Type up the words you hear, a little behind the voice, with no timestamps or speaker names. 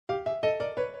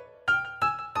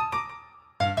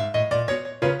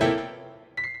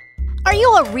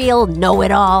you a real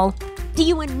know-it-all? Do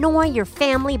you annoy your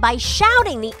family by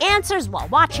shouting the answers while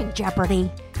watching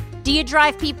Jeopardy? Do you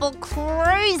drive people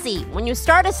crazy when you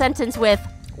start a sentence with,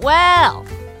 well,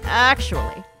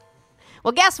 actually?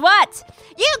 Well, guess what?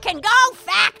 You can go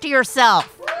fact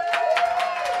yourself.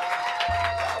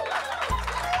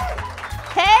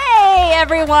 Hey,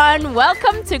 everyone.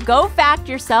 Welcome to Go Fact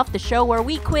Yourself, the show where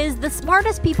we quiz the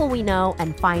smartest people we know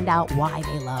and find out why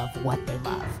they love what they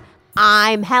love.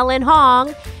 I'm Helen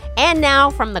Hong, and now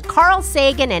from the Carl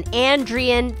Sagan and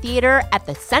Andrean Theater at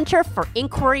the Center for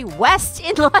Inquiry West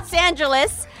in Los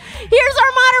Angeles, here's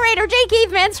our moderator, J.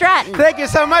 Keith Van Stratton. Thank you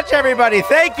so much, everybody.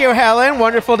 Thank you, Helen.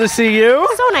 Wonderful to see you.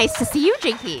 So nice to see you,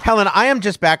 J. Keith. Helen, I am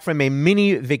just back from a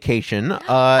mini vacation.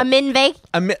 A min vac?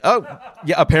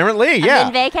 Yeah, apparently, yeah.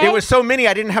 A min vacay? It was so mini,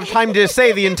 I didn't have time to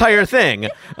say the entire thing.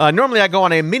 Normally, I go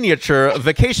on a miniature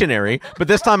vacationary, but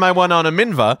this time I went on a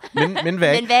minva.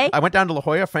 Minvay? I went down to La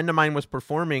Jolla. A friend of mine was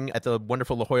performing at the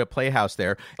wonderful La Jolla Playhouse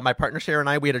there. My partner, Sarah, and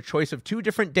I, we had a choice of 2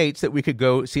 different dates that we could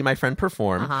go see my friend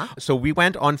perform. So we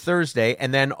went on Thursday,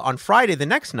 and then on Friday, the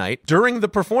next night, during the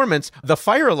performance, the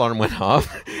fire alarm went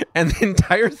off, and the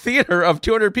entire theater of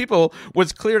 200 people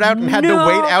was cleared out and had to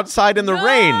wait outside in the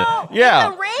rain.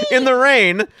 Yeah. In the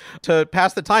rain to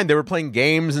pass the time. They were playing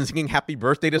games and singing happy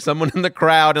birthday to someone in the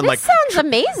crowd and This sounds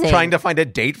amazing. Trying to find a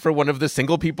date for one of the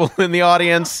single people in the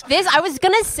audience. I was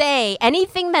going to say,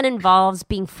 anything that involves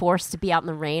being forced to be out in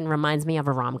the rain reminds me of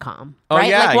a rom-com. Oh, right?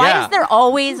 yeah, Like, why yeah. is there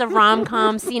always a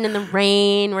rom-com scene in the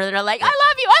rain where they're like, I love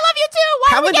you too.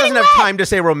 Why are we Helen getting doesn't have wet? time to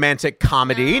say romantic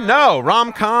comedy. No,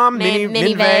 rom-com,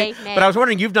 mini-vay. But I was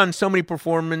wondering, you've done so many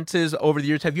performances over the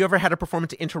years. Have you ever had a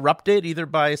performance interrupted either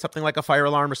by something like a fire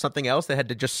alarm or something else that had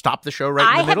to just stop the show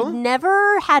right in the middle? I have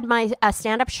never had my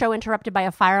stand-up show interrupted by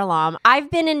a fire alarm. I've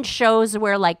been in shows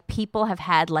where like people have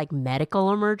had like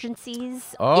medical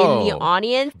emergencies in the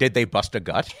audience. Did they bust a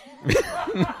gut?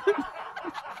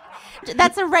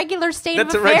 That's a regular state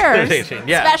That's of a regular affairs, state,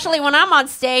 yeah. especially when I'm on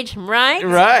stage, right?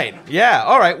 Right. Yeah.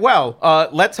 All right. Well,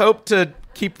 let's hope to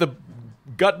keep the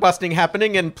gut busting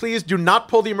happening, and please do not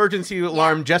pull the emergency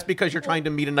alarm just because you're trying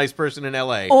to meet a nice person in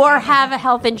LA. Or have a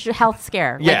health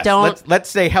scare. Yes, Like, don't. let's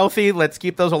stay healthy. Let's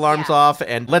keep those alarms off,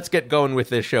 and let's get going with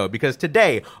this show. Because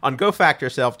today on Go Fact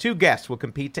Yourself, 2 guests will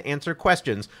compete to answer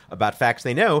questions about facts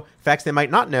they know, facts they might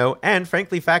not know, and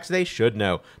frankly, facts they should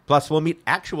know. Plus, we'll meet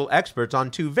actual experts on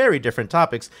 2 very different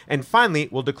topics, and finally,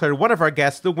 we'll declare one of our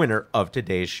guests the winner of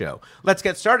today's show. Let's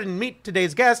get started and meet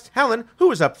today's guest, Helen,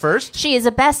 who is up first. She is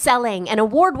a best-selling and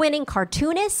award-winning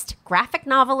cartoonist, graphic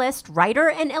novelist, writer,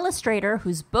 and illustrator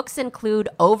whose books include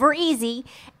Over Easy,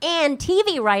 and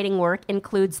TV writing work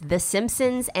includes The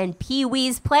Simpsons and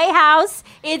Pee-wee's Playhouse.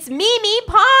 It's Mimi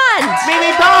Pond!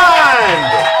 Mimi Pond!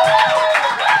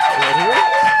 Right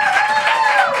here.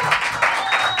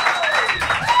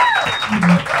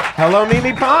 Hello,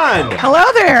 Mimi Pond. Hello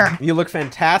there. You look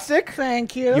fantastic.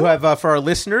 Thank you. You have, for our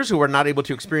listeners who are not able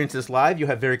to experience this live, you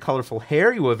have very colorful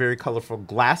hair. You have very colorful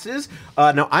glasses.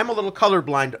 Now, I'm a little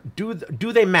colorblind.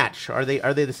 Do they match? Are they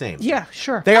the same? Yeah,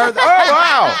 sure. They are.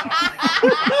 Oh,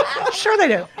 wow. Sure they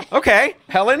do. Okay,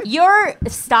 Helen. Your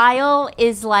style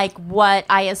is like what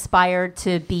I aspire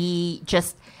to be,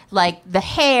 just like the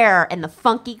hair and the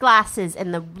funky glasses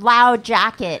and the loud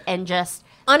jacket and just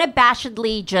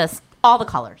unabashedly just all the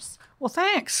colors. Well,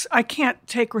 thanks. I can't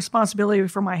take responsibility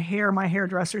for my hair. My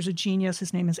hairdresser's a genius.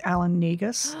 His name is Alan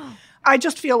Negus. I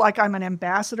just feel like I'm an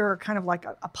ambassador, kind of like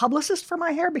a publicist for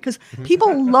my hair, because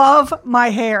people love my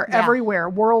hair everywhere,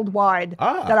 worldwide,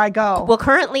 that I go. Well,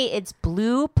 currently it's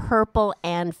blue, purple,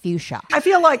 and fuchsia. I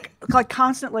feel like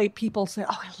constantly people say,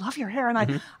 "Oh, I love your hair,"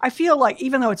 and I feel like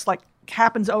even though it's like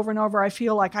happens over and over, I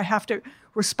feel like I have to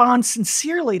respond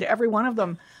sincerely to every one of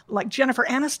them, like Jennifer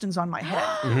Aniston's on my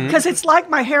head. Because it's like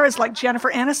my hair is like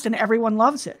Jennifer Aniston. Everyone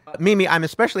loves it. Mimi, I'm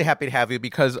especially happy to have you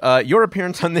because your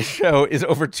appearance on this show is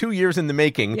over 2 years in the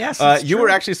making. Yes, it's you true. were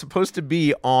actually supposed to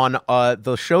be on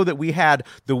the show that we had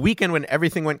the weekend when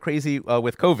everything went crazy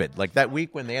with COVID. Like that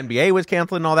week when the NBA was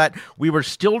canceled and all that, we were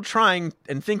still trying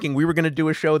and thinking we were going to do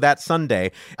a show that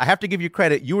Sunday. I have to give you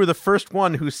credit. You were the first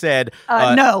one who said...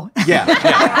 no. Yeah.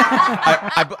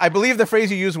 I believe the phrase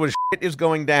you used was, "Shit is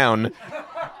going down.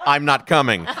 I'm not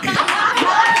coming."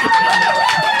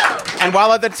 And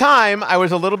while at the time I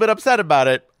was a little bit upset about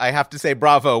it, I have to say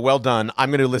bravo, well done. I'm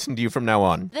going to listen to you from now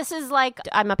on. This is like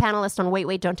I'm a panelist on Wait,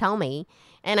 Wait, Don't Tell Me,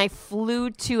 and I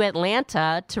flew to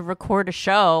Atlanta to record a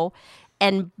show.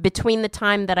 And between the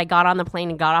time that I got on the plane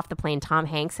and got off the plane, Tom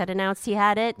Hanks had announced he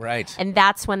had it. Right. And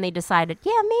that's when they decided,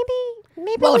 yeah, maybe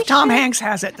Maybe Well, we if Tom should. Hanks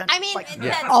has it, then I mean,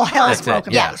 that's all hell's That's it.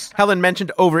 broken Yeah. loose. Helen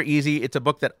mentioned Over Easy. It's a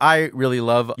book that I really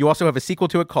love. You also have a sequel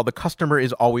to it called The Customer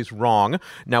is Always Wrong.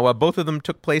 Now, both of them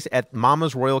took place at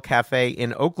Mama's Royal Cafe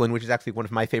in Oakland, which is actually one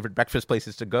of my favorite breakfast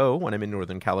places to go when I'm in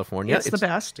Northern California. It's the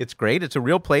best. It's great. It's a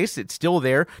real place. It's still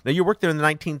there. Now, you worked there in the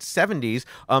 1970s.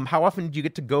 How often do you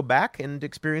get to go back and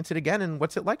experience it again, and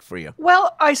what's it like for you?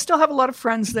 Well, I still have a lot of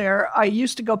friends there. I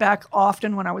used to go back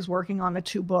often when I was working on the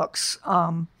 2 books.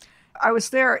 I was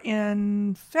there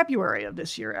in February of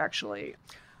this year, actually,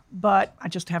 but I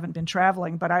just haven't been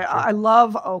traveling. But I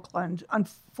love Oakland.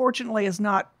 Unfortunately, it's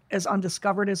not as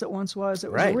undiscovered as it once was.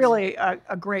 It was Right. really a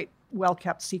great,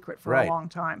 well-kept secret for Right. a long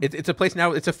time. It's a place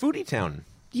now. It's a foodie town.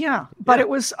 Yeah, but it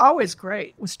was always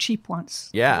great. It was cheap once.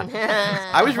 Yeah.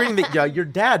 I was reading that your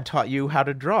dad taught you how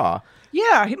to draw.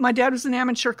 Yeah, my dad was an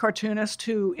amateur cartoonist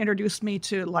who introduced me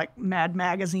to like Mad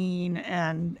Magazine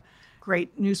and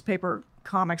great newspaper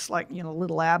comics like,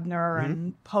 Little Abner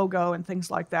and Pogo and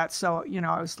things like that. So,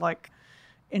 I was like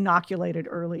inoculated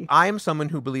early. I am someone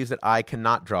who believes that I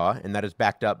cannot draw, and that is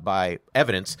backed up by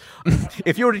evidence.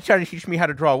 If you were to try to teach me how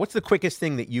to draw, what's the quickest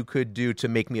thing that you could do to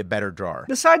make me a better drawer?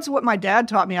 Besides what my dad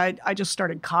taught me, I just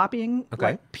started copying Okay.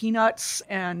 like Peanuts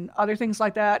and other things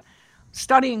like that,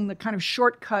 studying the kind of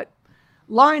shortcut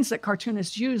lines that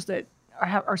cartoonists use that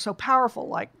are so powerful.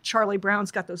 Like Charlie Brown's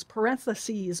got those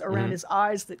parentheses around his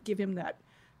eyes that give him that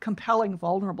compelling,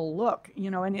 vulnerable look,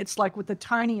 and it's like with the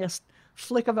tiniest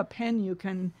flick of a pen, you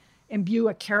can imbue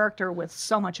a character with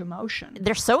so much emotion.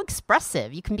 They're so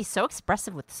expressive. You can be so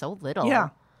expressive with so little. Yeah.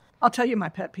 I'll tell you my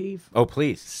pet peeve. Oh,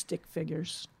 please. Stick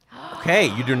figures. Okay,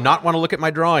 you do not want to look at my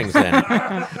drawings then.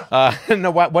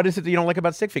 No, what is it that you don't like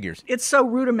about stick figures? It's so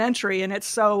rudimentary and it's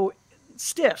so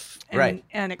stiff and, Right.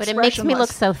 and But it makes me look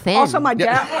expressionless. so thin. Also, my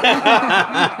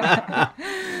dad,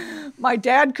 my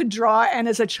dad could draw, and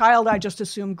as a child, I just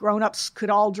assumed grown-ups could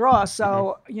all draw.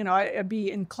 So, I'd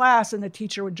be in class, and the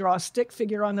teacher would draw a stick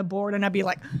figure on the board, and I'd be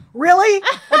like, "Really?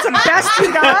 That's the best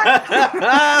you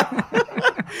got?"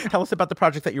 Tell us about the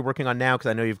project that you're working on now, because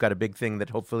I know you've got a big thing that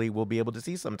hopefully we'll be able to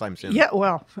see sometime soon. Yeah,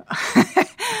 well,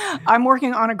 I'm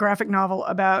working on a graphic novel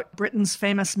about Britain's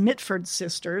famous Mitford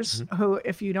sisters, who,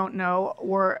 if you don't know,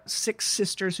 were 6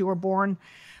 sisters who were born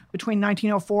between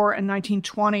 1904 and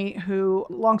 1920, who,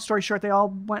 long story short, they all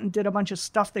went and did a bunch of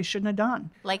stuff they shouldn't have done.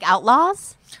 Like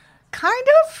outlaws? Kind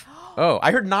of. Oh,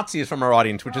 I heard Nazis from our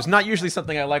audience, which is not usually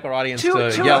something I like our audience Two-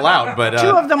 to two- yell out. But 2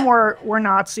 of them were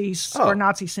Nazis, Oh. were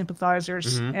Nazi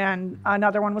sympathizers, and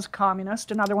another one was a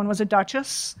communist, another one was a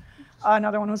duchess,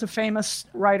 another one was a famous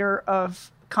writer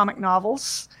of comic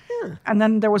novels, and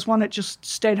then there was one that just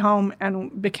stayed home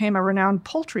and became a renowned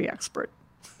poultry expert.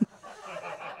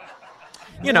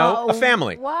 a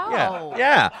family. Wow.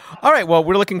 Yeah. All right. Well,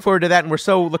 we're looking forward to that, and we're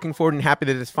so looking forward and happy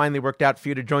that it's finally worked out for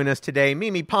you to join us today.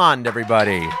 Mimi Pond,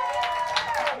 everybody.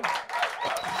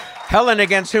 Helen,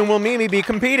 against whom will Mimi be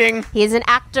competing? He is an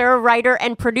actor, writer,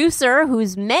 and producer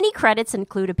whose many credits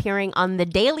include appearing on The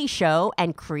Daily Show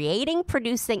and creating,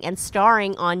 producing, and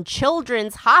starring on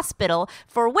Children's Hospital,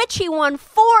 for which he won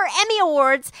 4 Emmy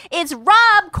Awards. It's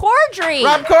Rob Corddry.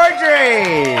 Rob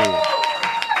Corddry.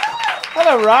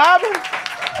 Hello, Rob.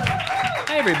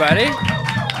 Hey, everybody.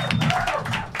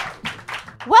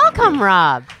 Welcome,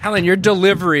 Rob. Helen, your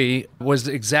delivery was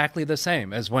exactly the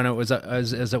same as when it was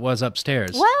as it was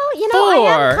upstairs. Well, I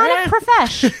am kind of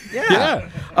profesh. Yeah.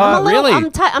 Really?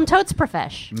 I'm totes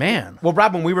profesh. Man. Well,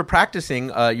 Rob, when we were practicing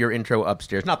your intro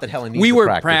upstairs, not that Helen needs We to were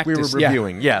practice. We were practice, yeah.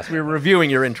 reviewing. Yes, we were reviewing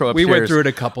your intro upstairs. We went through it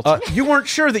a couple times. You weren't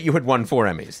sure that you had won 4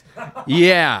 Emmys.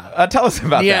 Yeah. Tell us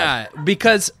about that. Yeah,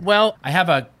 because, I have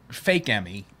a fake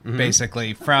Emmy,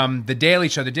 basically, from The Daily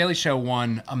Show. The Daily Show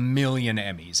won 1 million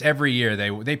Emmys. Every year,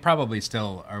 they probably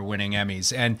still are winning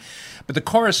Emmys. But the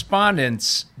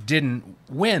correspondents didn't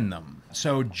win them.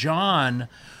 So John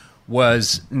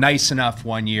was nice enough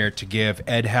one year to give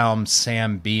Ed Helms,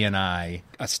 Sam B, and I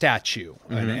a statue,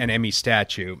 an Emmy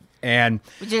statue. And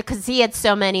Because he had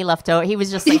so many left over. He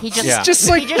was just like, he just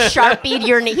like he just Sharpied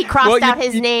your name. He crossed out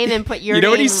his name and put your name You know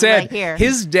what he said? right here.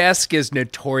 His desk is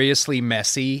notoriously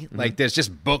messy. Like there's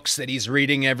just books that he's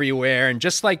reading everywhere, and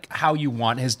just like how you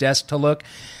want his desk to look.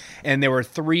 And there were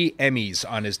 3 Emmys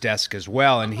on his desk as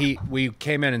well. And we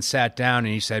came in and sat down,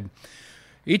 and he said,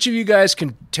 "Each of you guys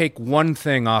can take one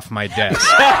thing off my desk."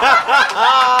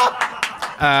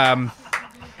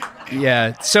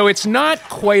 Yeah, so it's not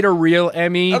quite a real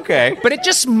Emmy. Okay. But it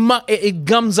just it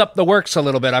gums up the works a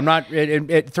little bit.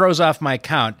 It throws off my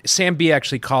count. Sam B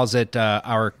actually calls it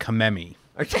our Kamemi.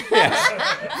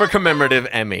 Yes, for commemorative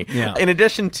Emmy. Yeah. In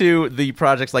addition to the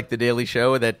projects like The Daily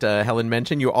Show that Helen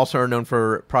mentioned, you also are known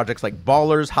for projects like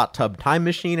Ballers, Hot Tub Time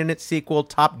Machine and its sequel,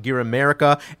 Top Gear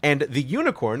America, and The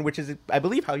Unicorn, which is, I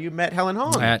believe, how you met Helen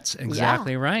Hong. That's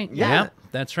exactly right. Yeah.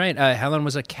 That's right. Helen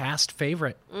was a cast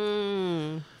favorite.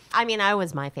 I mean, I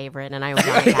was my favorite, and I was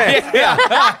on the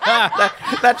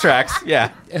cast. That tracks,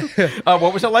 yeah.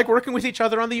 What was it like working with each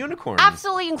other on The Unicorn?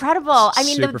 Absolutely incredible. I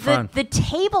mean, Super fun. the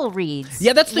table reads.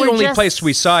 Yeah, that's the were only just place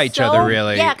we saw each other,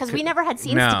 really. Yeah, because we never had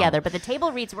scenes No. together, but the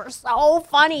table reads were so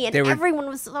funny, and They were- everyone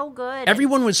was so good.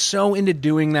 Everyone was so into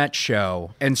doing that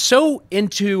show and so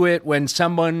into it when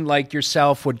someone like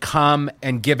yourself would come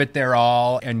and give it their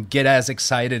all and get as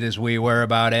excited as we were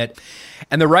about it.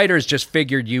 And the writers just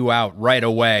figured you out right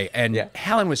away. And Yeah.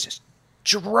 Helen was just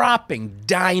dropping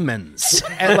diamonds.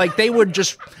 And like they would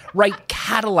just write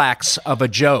Cadillacs of a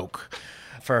joke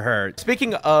for her.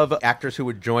 Speaking of actors who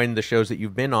would join the shows that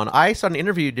you've been on, I saw an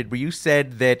interview you did where you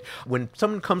said that when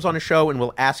someone comes on a show and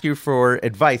will ask you for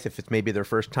advice, if it's maybe their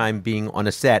first time being on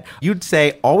a set, you'd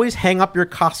say, always hang up your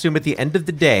costume at the end of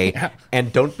the day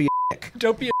and don't be a dick.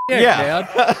 Don't be a dick, man.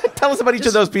 Tell us about each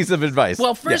of those pieces of advice.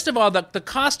 Well, first of all, the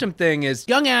costume thing is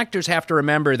young actors have to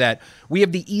remember that we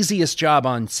have the easiest job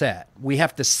on set. We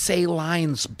have to say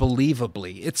lines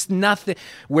believably. It's nothing.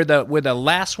 We're the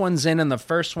last ones in and the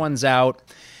first ones out.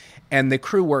 And the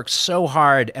crew works so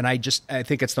hard, and I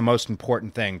think it's the most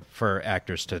important thing for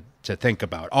actors to think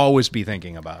about. Always be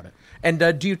thinking about it. And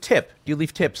do you tip? Do you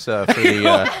leave tips for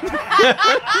the...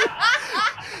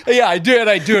 Yeah, I do it.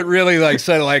 I do it really like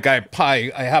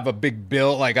I have a big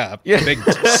bill, like a big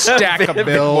stack of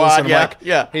bills, wad, and I'm yeah, like,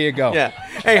 yeah. here you go. Yeah.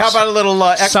 Hey, how about a little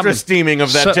extra Something. steaming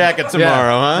of that jacket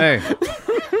tomorrow, huh? Hey.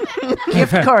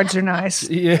 Gift cards are nice.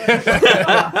 Last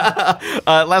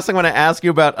thing I want to ask you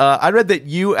about, I read that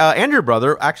you and your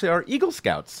brother actually are Eagle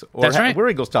Scouts. That's right. We're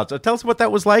Eagle Scouts. Tell us what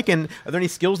that was like, and are there any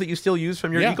skills that you still use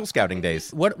from your Yeah. Eagle Scouting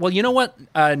days? Well, you know what?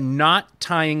 Knot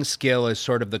tying skill is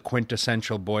sort of the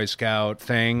quintessential Boy Scout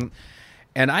thing.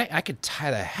 And I could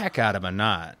tie the heck out of a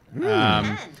knot.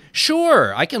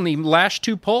 Sure, I can lash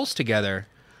two poles together.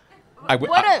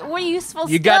 What a useful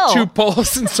skill. You got two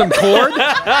poles and some cord? We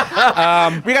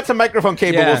got some microphone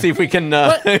cable. Yeah. We'll see if we can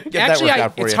get that Actually, worked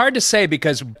out for it's you. hard to say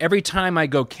because every time I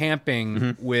go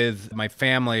camping with my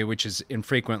family, which is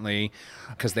infrequently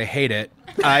because they hate it,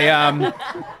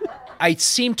 I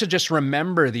seem to just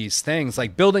remember these things.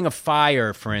 Like building a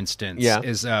fire, for instance,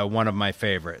 is one of my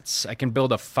favorites. I can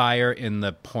build a fire in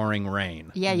the pouring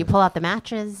rain. Yeah, you pull out the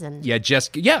matches and... Yeah,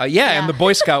 and the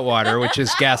Boy Scout water, which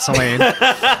is gasoline.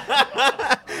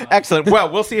 Excellent.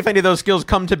 Well, we'll see if any of those skills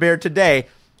come to bear today.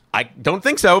 I don't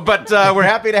think so, but we're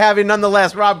happy to have you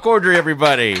nonetheless. Rob Corddry,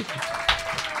 everybody.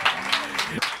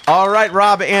 All right,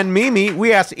 Rob and Mimi,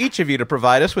 we asked each of you to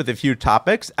provide us with a few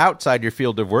topics outside your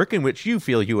field of work in which you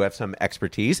feel you have some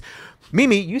expertise.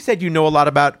 Mimi, you said you know a lot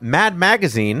about Mad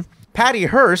Magazine, Patty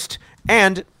Hearst,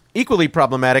 and, equally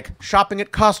problematic, shopping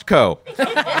at Costco.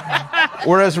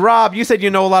 Whereas, Rob, you said you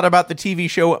know a lot about the TV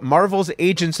show Marvel's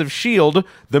Agents of S.H.I.E.L.D.,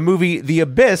 the movie The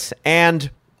Abyss, and...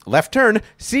 left turn,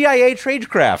 CIA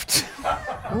tradecraft.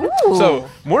 Ooh. So,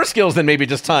 more skills than maybe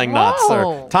just tying knots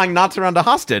or tying knots around a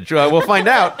hostage. We'll find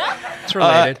out. It's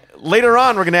related. Later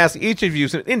on, we're going to ask each of you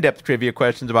some in-depth trivia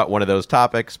questions about one of those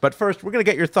topics. But first, we're going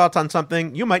to get your thoughts on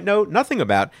something you might know nothing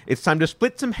about. It's time to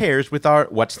split some hairs with our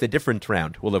What's the Difference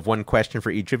round. We'll have one question for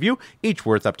each of you, each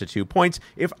worth up to 2 points.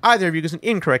 If either of you gives an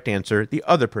incorrect answer, the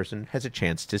other person has a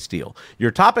chance to steal. Your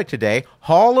topic today,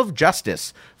 Hall of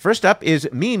Justice. First up is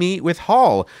Mimi with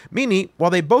Hall. Mimi,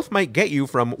 while they both might get you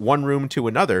from one room to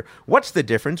another, what's the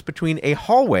difference between a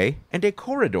hallway and a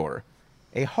corridor?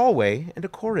 A hallway and a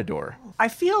corridor. I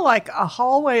feel like a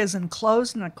hallway is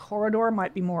enclosed and a corridor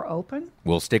might be more open.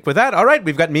 We'll stick with that. All right,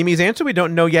 we've got Mimi's answer. We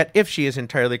don't know yet if she is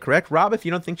entirely correct. Rob, if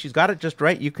you don't think she's got it just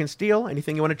right, you can steal.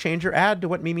 Anything you want to change or add to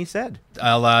what Mimi said?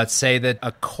 I'll say that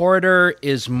a corridor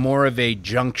is more of a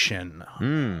junction.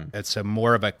 It's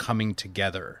more of a coming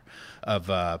together of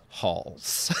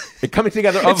halls. The coming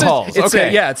together of halls.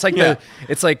 Okay.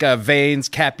 It's like veins,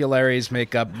 capillaries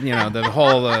make up, the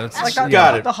whole. Like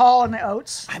Got it. the hall and the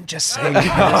oats. I'm just saying. The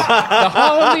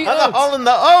hall and the The oats. hall in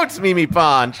the oats, Mimi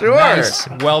Pond. Sure. Nice.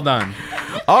 Well done.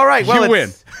 All right. Well, You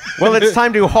win. Well, it's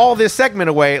time to haul this segment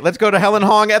away. Let's go to Helen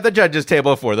Hong at the judges'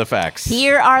 table for the facts.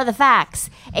 Here are the facts.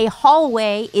 A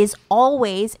hallway is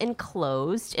always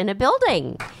enclosed in a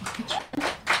building.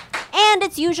 And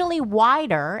it's usually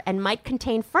wider and might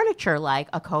contain furniture like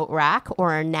a coat rack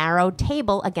or a narrow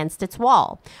table against its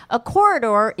wall. A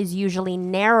corridor is usually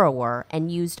narrower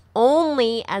and used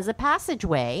only as a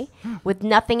passageway with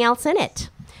nothing else in it.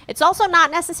 It's also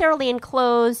not necessarily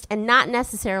enclosed and not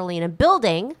necessarily in a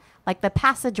building, like the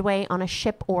passageway on a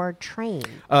ship or train.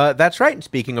 That's right. And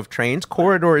speaking of trains,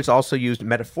 corridor is also used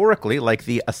metaphorically, like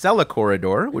the Acela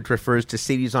Corridor, which refers to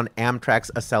cities on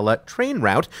Amtrak's Acela train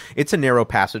route. It's a narrow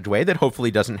passageway that hopefully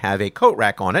doesn't have a coat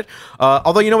rack on it.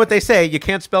 Although you know what they say, you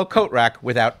can't spell coat rack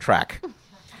without track.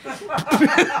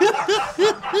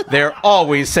 They're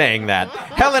always saying that.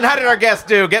 Helen, how did our guests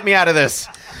do? Get me out of this.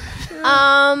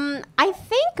 I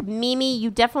think, Mimi,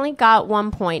 you definitely got 1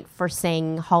 point for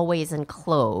saying hallways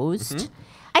enclosed. Mm-hmm.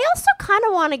 I also kind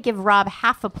of want to give Rob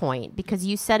half a point because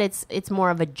you said it's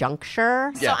more of a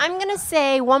juncture. Yeah. So I'm going to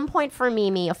say 1 point for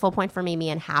Mimi, a full point for Mimi,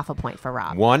 and half a point for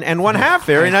Rob. 1 1/2.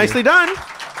 Very nicely done.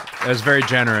 That was very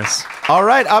generous. All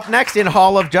right, up next in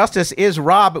Hall of Justice is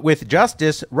Rob with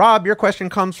Justice. Rob, your question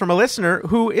comes from a listener.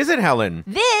 Who is it, Helen?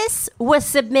 This was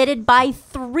submitted by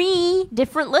 3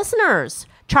 different listeners.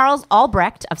 Charles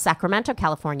Albrecht of Sacramento,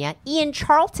 California, Ian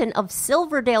Charlton of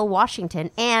Silverdale,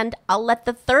 Washington, and I'll let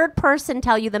the third person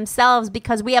tell you themselves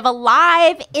because we have a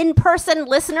live in-person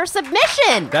listener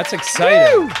submission. That's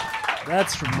exciting. Woo!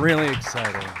 That's really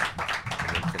exciting.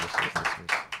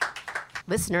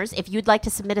 Listeners, if you'd like to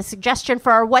submit a suggestion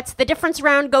for our What's the Difference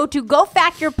round, go to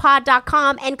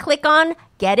gofactyourpod.com and click on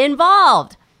Get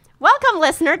Involved. Welcome,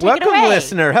 listener. Take it away. Welcome,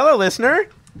 listener. Hello, listener.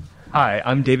 Hi,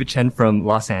 I'm David Chen from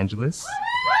Los Angeles.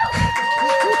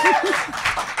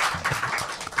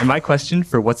 And my question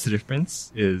for What's the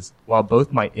Difference is, while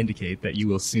both might indicate that you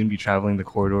will soon be traveling the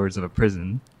corridors of a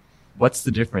prison, what's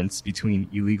the difference between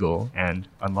illegal and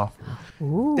unlawful?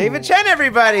 Ooh. David Chen,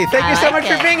 everybody. Thank you so much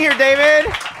for being here,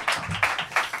 David.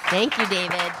 Thank you,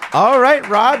 David. All right,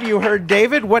 Rob, you heard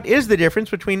David. What is the difference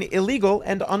between illegal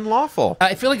and unlawful?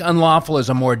 I feel like unlawful is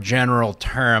a more general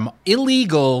term.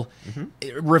 Illegal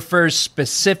refers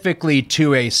specifically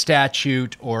to a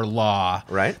statute or law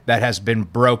that has been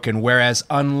broken, whereas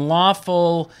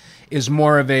unlawful is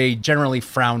more of a generally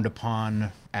frowned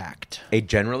upon act. A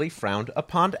generally frowned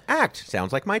upon act.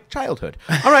 Sounds like my childhood.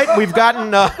 All right, we've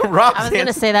gotten Rob's I was going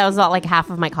to say that was like half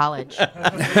of my college.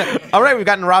 All right, we've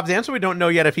gotten Rob's answer. We don't know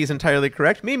yet if he's entirely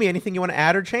correct. Mimi, anything you want to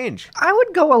add or change? I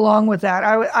would go along with that.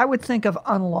 I would think of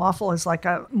unlawful as like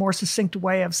a more succinct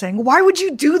way of saying, why would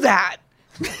you do that?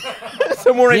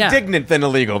 So more indignant than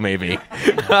illegal, maybe.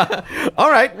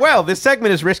 All right. Well, this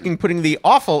segment is risking putting the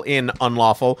awful in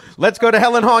unlawful. Let's go to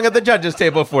Helen Hong at the judges'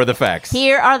 table for the facts.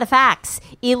 Here are the facts.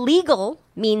 Illegal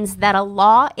means that a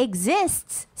law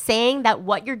exists saying that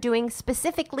what you're doing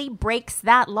specifically breaks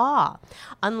that law.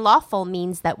 Unlawful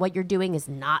means that what you're doing is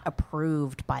not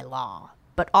approved by law,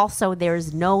 but also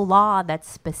there's no law that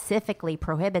specifically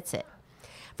prohibits it.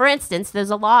 For instance,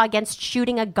 there's a law against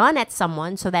shooting a gun at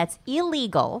someone, so that's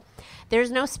illegal.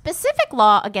 There's no specific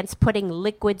law against putting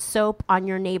liquid soap on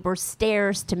your neighbor's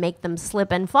stairs to make them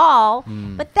slip and fall,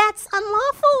 but that's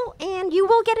unlawful and you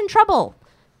will get in trouble.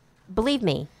 Believe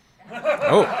me.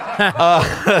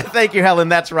 Thank you, Helen.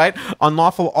 That's right.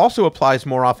 Unlawful also applies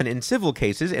more often in civil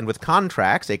cases and with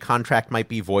contracts. A contract might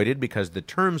be voided because the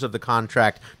terms of the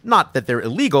contract, not that they're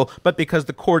illegal, but because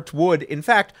the courts would, in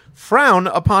fact, frown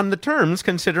upon the terms,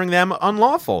 considering them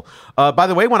unlawful. By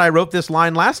the way, when I wrote this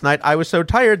line last night, I was so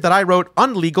tired that I wrote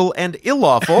unlegal and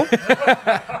illawful,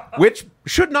 which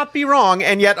should not be wrong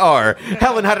and yet are.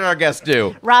 Helen, how did our guests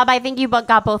do? Rob, I think you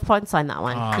got both points on that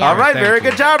one. All right, very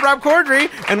good job, Rob Corddry.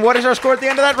 And what is our score at the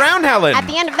end of that round, Helen? At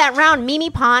the end of that round, Mimi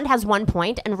Pond has 1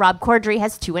 point and Rob Corddry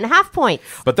has 2.5 points.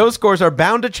 But those scores are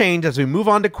bound to change as we move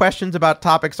on to questions about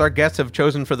topics our guests have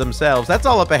chosen for themselves. That's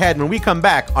all up ahead when we come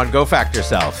back on Go Fact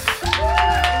Yourself.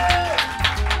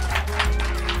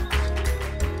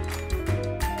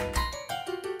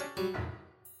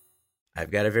 I've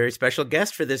got a very special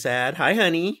guest for this ad. Hi,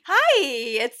 honey. Hi,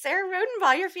 it's Sarah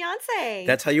Rodenbaugh, your fiance.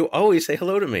 That's how you always say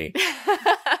hello to me.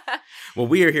 Well,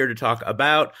 we are here to talk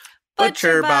about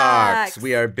Butcher Box.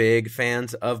 We are big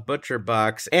fans of Butcher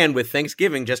Box. And with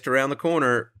Thanksgiving just around the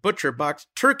corner, Butcher Box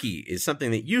turkey is something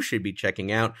that you should be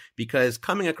checking out because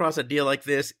coming across a deal like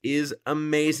this is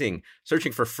amazing.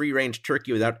 Searching for free-range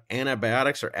turkey without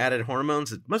antibiotics or added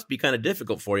hormones, it must be kind of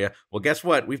difficult for you. Well, guess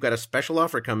what? We've got a special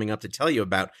offer coming up to tell you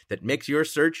about that makes your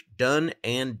search done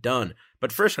and done.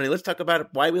 But first, honey, let's talk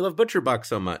about why we love Butcher Box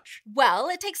so much. Well,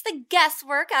 it takes the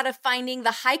guesswork out of finding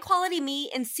the high-quality meat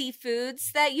and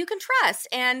seafoods that you can trust.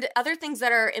 And other things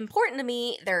that are important to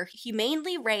me, they're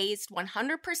humanely raised,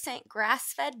 100%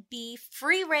 grass-fed beef,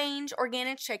 free-range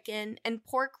organic chicken, and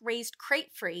pork raised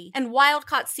crate-free, and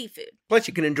wild-caught seafood. Plus,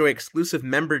 you can enjoy exclusive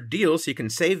member deals so you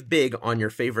can save big on your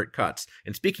favorite cuts.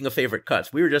 And speaking of favorite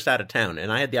cuts, we were just out of town,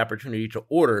 and I had the opportunity to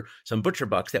order some Butcher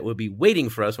Box that would be waiting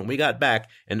for us when we got back.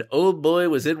 And oh boy, boy,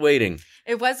 was it waiting.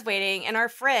 It was waiting in our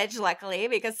fridge, luckily,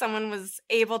 because someone was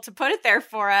able to put it there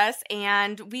for us.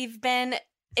 And we've been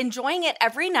enjoying it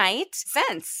every night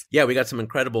since. Yeah, we got some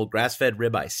incredible grass-fed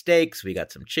ribeye steaks. We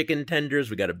got some chicken tenders.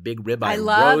 We got a big ribeye I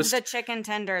loved roast. the chicken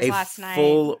tenders last night. A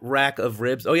full rack of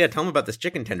ribs. Oh, yeah, tell them about this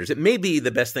chicken tenders. It may be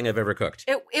the best thing I've ever cooked.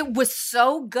 It was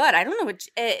so good. I don't know what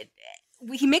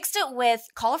he mixed it with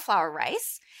cauliflower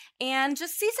rice and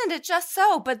just seasoned it just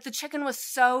so, but the chicken was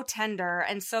so tender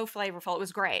and so flavorful. It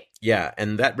was great. Yeah,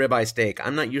 and that ribeye steak,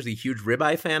 I'm not usually a huge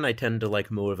ribeye fan. I tend to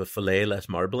like more of a filet, less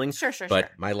marbling. Sure.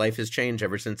 But my life has changed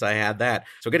ever since I had that.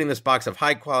 So getting this box of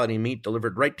high-quality meat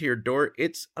delivered right to your door,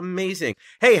 it's amazing.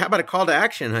 Hey, how about a call to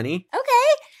action, honey? Okay.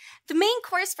 The main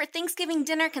course for Thanksgiving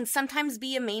dinner can sometimes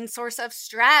be a main source of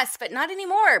stress, but not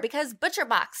anymore because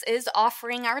ButcherBox is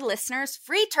offering our listeners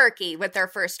free turkey with their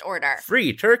first order.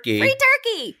 Free turkey? Free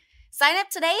turkey! Sign up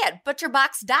today at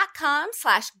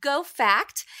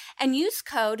butcherbox.com/GoFact and use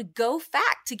code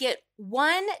GoFact to get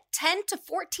one 10 to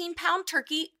 14 pound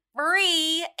turkey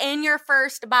free in your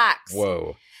first box.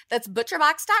 Whoa. That's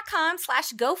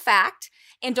butcherbox.com/GoFact.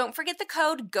 And don't forget the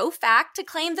code GoFact to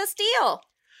claim this deal.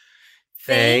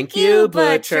 Thank you,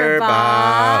 ButcherBox.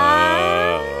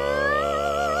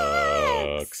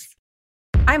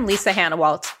 I'm Lisa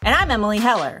Hannawalt. And I'm Emily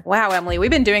Heller. Wow, Emily,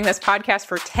 we've been doing this podcast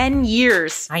for 10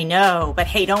 years. I know, but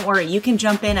hey, don't worry. You can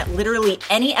jump in at literally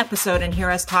any episode and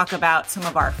hear us talk about some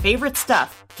of our favorite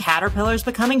stuff. Caterpillars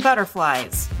becoming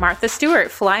butterflies. Martha Stewart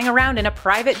flying around in a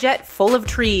private jet full of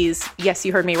trees. Yes,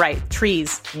 you heard me right.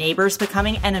 Trees. Neighbors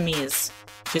becoming enemies.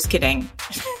 Just kidding.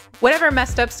 Whatever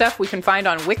messed up stuff we can find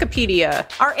on Wikipedia.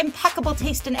 Our impeccable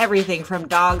taste in everything from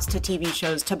dogs to TV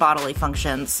shows to bodily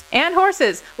functions. And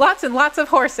horses. Lots and lots of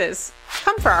horses.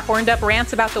 Come for our horned up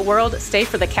rants about the world. Stay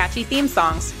for the catchy theme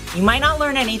songs. You might not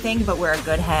learn anything, but we're a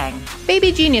good hang.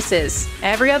 Baby Geniuses.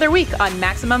 Every other week on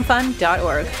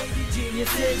MaximumFun.org.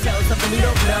 Geniuses, tell us something we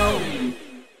don't know.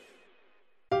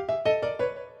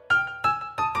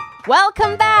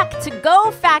 Welcome back to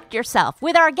Go Fact Yourself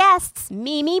with our guests,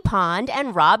 Mimi Pond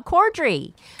and Rob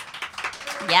Corddry.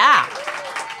 Yeah.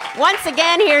 Once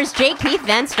again, here's J. Keith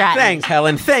Van Stratton. Thanks,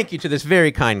 Helen. Thank you to this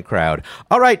very kind crowd.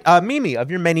 All right, Mimi,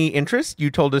 of your many interests, you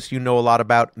told us you know a lot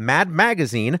about Mad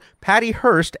Magazine, Patty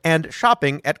Hearst, and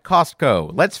shopping at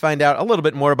Costco. Let's find out a little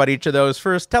bit more about each of those.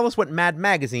 First, tell us what Mad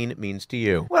Magazine means to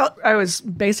you. Well, I was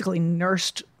basically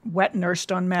wet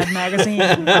nursed on Mad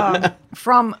Magazine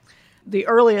from the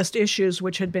earliest issues,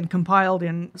 which had been compiled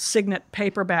in Signet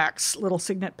paperbacks, little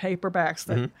Signet paperbacks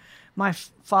that my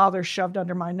father shoved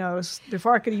under my nose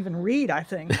before I could even read, I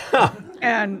think.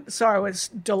 And so I was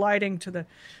delighting to the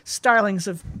stylings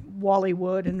of Wally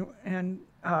Wood and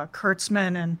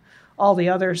Kurtzman and all the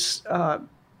others,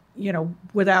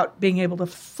 without being able to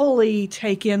fully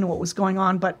take in what was going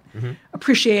on, but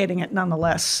appreciating it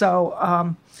nonetheless.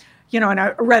 So, and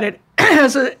I read it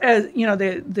as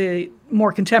the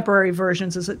more contemporary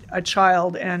versions as a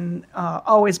child, and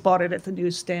always bought it at the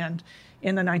newsstand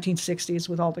in the 1960s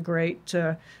with all the great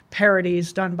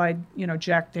parodies done by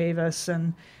Jack Davis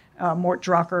and Mort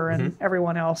Drucker and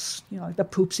everyone else, like the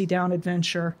Poopsie Down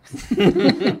Adventure.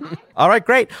 All right,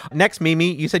 great. Next,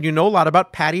 Mimi, you said you know a lot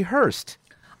about Patty Hearst.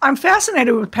 I'm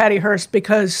fascinated with Patty Hearst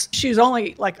because she's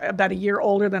only like about a year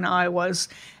older than I was.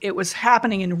 It was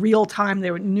happening in real time.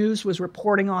 News was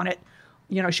reporting on it.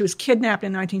 She was kidnapped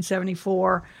in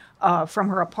 1974 from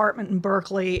her apartment in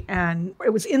Berkeley, and it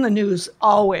was in the news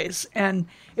always. And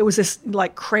it was this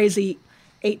like crazy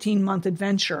 18-month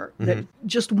adventure that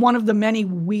just one of the many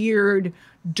weird,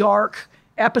 dark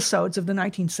episodes of the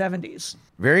 1970s.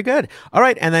 Very good. All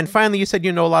right. And then finally, you said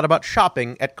you know a lot about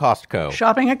shopping at Costco.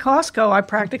 Shopping at Costco. I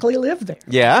practically live there.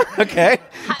 Yeah? Okay.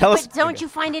 Tell us. But don't you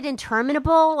find it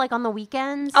interminable, like on the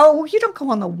weekends? Oh, you don't go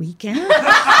on the weekend.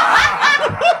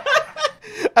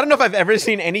 I don't know if I've ever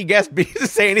seen any guest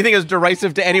say anything as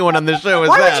derisive to anyone on this show as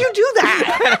Why that. would you do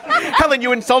that? Helen,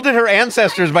 you insulted her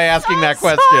ancestors by asking that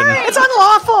question. It's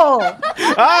unlawful.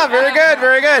 Very good,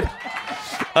 very good.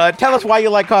 Tell us why you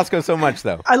like Costco so much,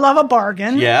 though. I love a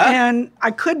bargain. Yeah? And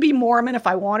I could be Mormon if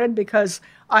I wanted because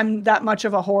I'm that much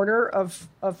of a hoarder of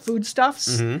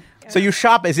foodstuffs. So you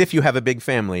shop as if you have a big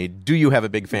family. Do you have a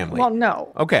big family? Well,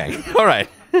 no. Okay. All right.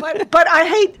 But I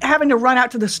hate having to run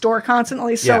out to the store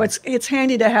constantly, so it's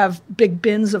handy to have big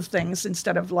bins of things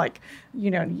instead of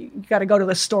you got to go to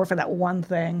the store for that one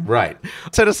thing. Right.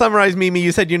 So to summarize, Mimi,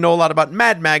 you said you know a lot about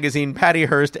Mad Magazine, Patty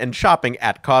Hearst, and shopping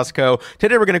at Costco.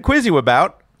 Today we're going to quiz you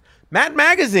about Mad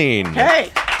Magazine.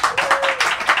 Hey.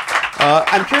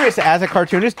 I'm curious, as a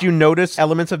cartoonist, do you notice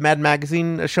elements of Mad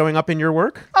Magazine showing up in your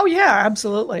work? Oh, yeah,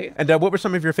 absolutely. And what were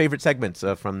some of your favorite segments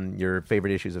from your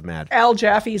favorite issues of Mad? Al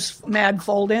Jaffe's Mad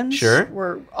Fold-ins Sure.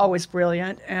 were always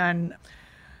brilliant. And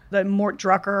the Mort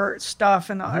Drucker stuff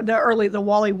and the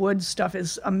Wally Wood stuff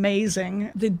is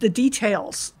amazing. The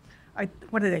details, I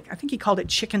think he called it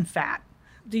chicken fat.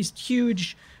 These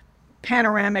huge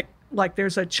panoramic, like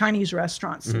there's a Chinese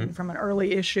restaurant scene from an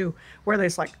early issue where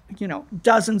there's like,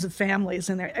 dozens of families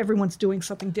and everyone's doing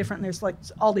something different. And there's like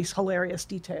all these hilarious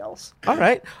details. All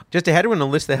right. Just ahead, we're going to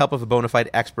enlist the help of a bona fide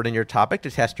expert in your topic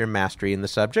to test your mastery in the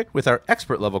subject with our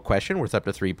expert level question worth up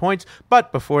to 3 points.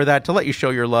 But before that, to let you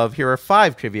show your love, here are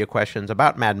 5 trivia questions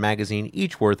about Mad Magazine,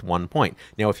 each worth 1 point.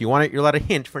 Now, if you want it, you're allowed a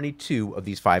hint for any 2 of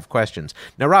these 5 questions.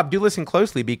 Now, Rob, do listen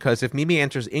closely because if Mimi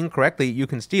answers incorrectly, you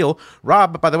can steal.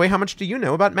 Rob, by the way, how much do you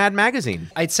know about Mad Magazine?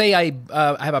 I'd say I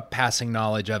have a passing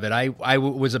knowledge of it. I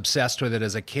was obsessed with it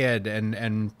as a kid,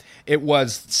 and it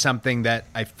was something that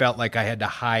I felt like I had to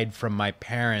hide from my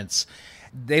parents.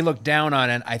 They looked down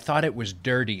on it. I thought it was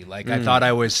dirty. Like I thought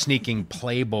I was sneaking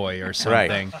Playboy or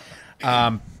something.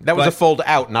 Right. That was a fold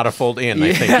out, not a fold in,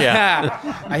 I think.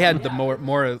 Yeah. I had the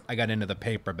more I got into the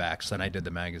paperbacks than I did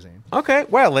the magazine. Okay,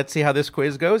 well, let's see how this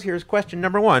quiz goes. Here's question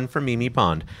number 1 from Mimi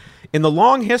Pond. In the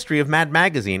long history of Mad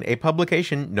Magazine, a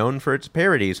publication known for its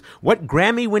parodies, what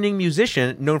Grammy-winning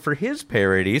musician known for his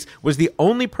parodies was the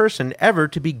only person ever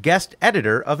to be guest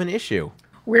editor of an issue?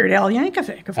 Weird Al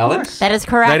Yankovic, of course. That is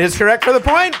correct. That is correct for the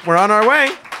point. We're on our way.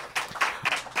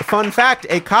 Fun fact,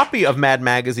 a copy of Mad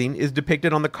Magazine is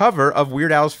depicted on the cover of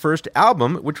Weird Al's first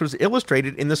album, which was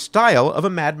illustrated in the style of a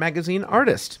Mad Magazine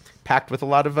artist, packed with a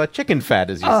lot of chicken fat,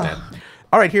 as you said.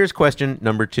 All right, here's question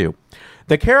number 2.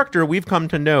 The character we've come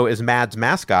to know as Mad's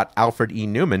mascot, Alfred E.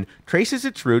 Newman, traces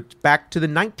its roots back to the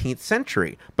 19th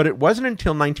century, but it wasn't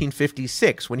until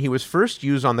 1956 when he was first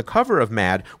used on the cover of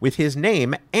Mad with his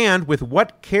name and with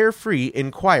what carefree,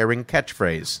 inquiring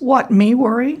catchphrase? What, me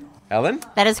worry? Helen?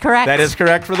 That is correct. That is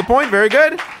correct for the point. Very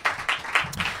good.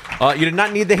 You did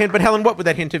not need the hint, but Helen, what would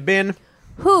that hint have been?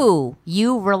 Who?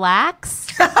 You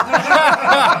relax?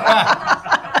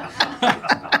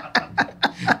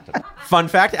 Fun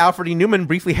fact, Alfred E. Newman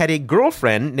briefly had a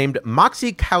girlfriend named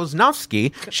Moxie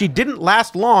Kausnowski. She didn't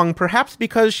last long, perhaps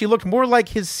because she looked more like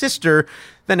his sister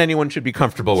than anyone should be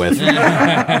comfortable with.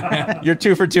 You're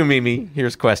 2 for 2, Mimi.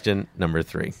 Here's question number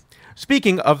 3.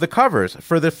 Speaking of the covers,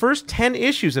 for the first 10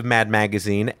 issues of Mad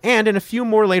Magazine, and in a few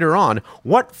more later on,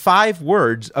 what 5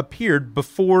 words appeared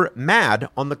before Mad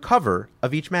on the cover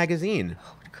of each magazine?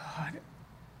 Oh, God.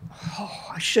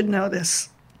 Oh, I should know this.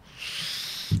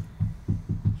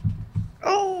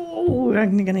 Oh,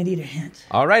 I'm going to need a hint.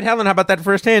 All right, Helen, how about that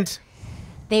first hint?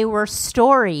 They were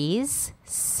stories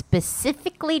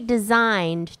specifically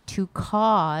designed to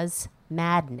cause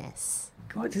madness.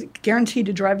 What, is it guaranteed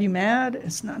to drive you mad?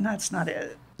 It's not. That's not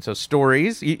it. So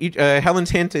stories. Helen's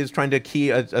hint is trying to key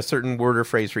a certain word or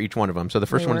phrase for each one of them. So the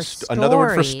first one is another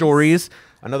word for stories,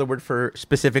 another word for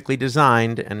specifically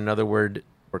designed, and another word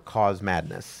for cause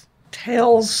madness.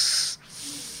 Tales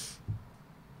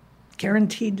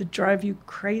guaranteed to drive you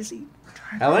crazy.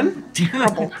 Helen?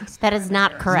 Terrible. That is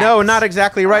not correct. No, not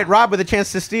exactly right. Rob with a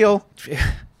chance to steal.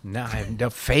 No, I have no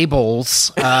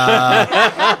fables.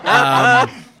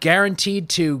 Guaranteed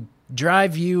to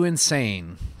drive you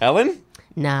insane. Helen?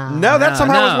 No, that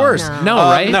somehow was worse. No,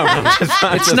 right? No,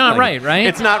 it's not right, right?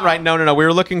 It's not right. No. We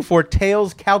were looking for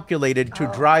tales calculated to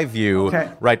drive you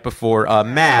right before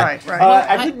Mad. Right.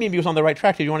 I think maybe was on the right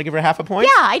track. Did you want to give her a half a point?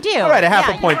 Yeah, I do. All right, a half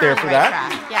a you point were there on for the that.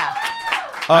 track. Yeah.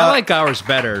 I like ours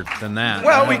better than that.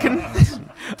 Well, we can...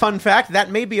 Fun fact, that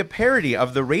may be a parody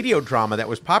of the radio drama that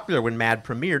was popular when Mad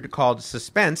premiered called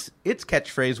Suspense. Its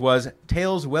catchphrase was,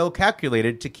 tales well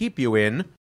calculated to keep you in...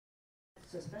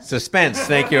 Suspense.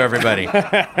 Thank you, everybody.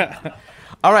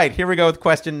 All right, here we go with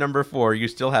question number 4. You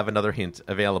still have another hint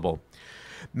available.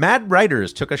 Mad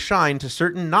writers took a shine to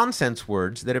certain nonsense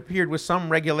words that appeared with some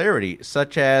regularity,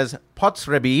 such as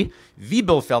Potsrebi,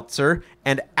 Wiebelfelzer,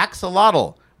 and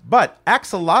axolotl. But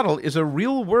axolotl is a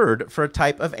real word for a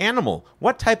type of animal.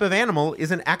 What type of animal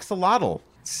is an axolotl?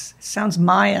 Sounds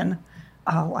Mayan.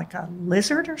 Like a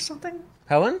lizard or something?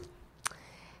 Helen?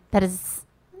 That is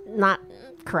not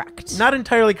correct. Not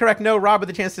entirely correct. No, Rob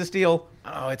with a chance to steal.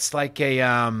 Oh, it's like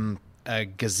a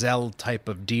gazelle type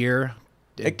of deer.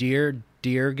 A deer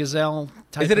gazelle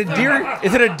type. Is it a deer?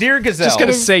 Is it a deer gazelle? Just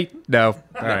gonna say no.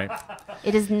 All right.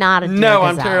 It is not a deer No, gazelle.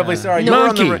 I'm terribly sorry.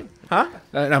 Monkey. Huh?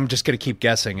 I'm just gonna keep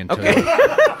guessing until. Okay.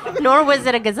 Nor was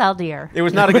it a gazelle deer. It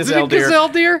was not a gazelle deer. Gazelle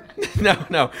deer?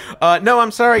 No. No,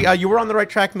 I'm sorry. You were on the right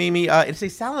track, Mimi. It's a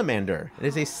salamander. It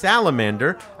is a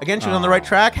salamander. Again, she was on the right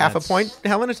track. Half a point.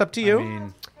 Helen, it's up to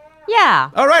you.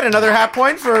 Yeah. All right, another half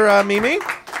point for Mimi.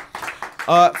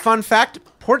 Fun fact.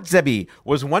 Portzebby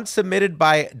was once submitted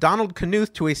by Donald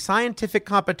Knuth to a scientific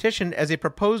competition as a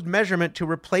proposed measurement to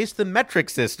replace the metric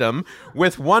system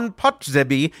with 1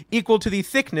 Portzebby equal to the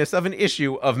thickness of an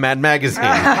issue of Mad Magazine.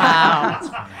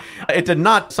 Wow. It did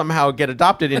not somehow get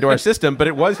adopted into our system, but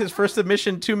it was his first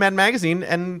submission to Mad Magazine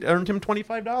and earned him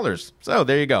 $25. So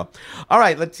there you go. All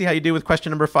right, let's see how you do with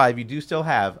question number 5. You do still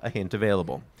have a hint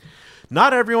available.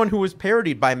 Not everyone who was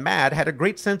parodied by Mad had a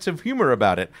great sense of humor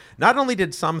about it. Not only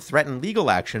did some threaten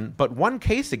legal action, but one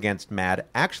case against Mad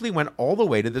actually went all the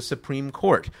way to the Supreme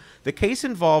Court. The case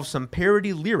involves some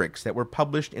parody lyrics that were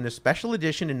published in a special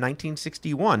edition in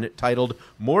 1961 titled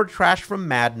More Trash from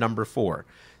Mad No. 4.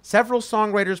 Several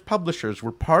songwriters' publishers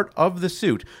were part of the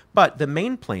suit, but the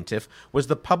main plaintiff was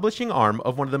the publishing arm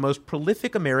of one of the most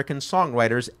prolific American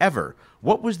songwriters ever.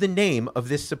 What was the name of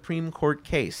this Supreme Court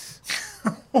case?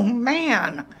 Oh,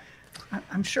 man.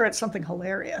 I'm sure it's something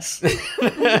hilarious.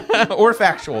 Or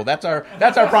factual. That's our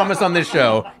promise on this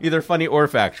show. Either funny or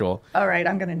factual. All right,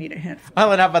 I'm going to need a hint.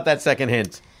 Helen, how about that second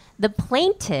hint? The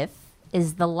plaintiff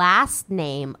is the last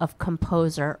name of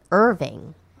composer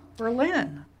Irving.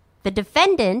 Berlin. The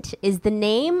defendant is the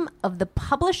name of the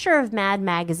publisher of Mad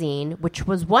Magazine, which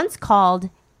was once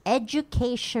called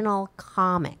Educational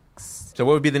Comics. So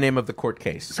what would be the name of the court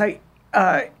case? So,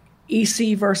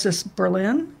 EC versus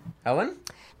Berlin? Helen?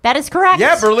 That is correct.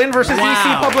 Yeah, Berlin versus EC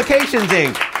Publications,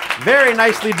 Inc. Very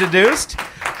nicely deduced.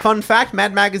 Fun fact,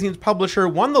 Mad Magazine's publisher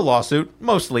won the lawsuit,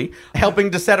 mostly, helping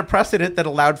to set a precedent that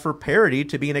allowed for parody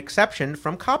to be an exception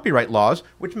from copyright laws,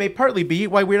 which may partly be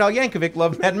why Weird Al Yankovic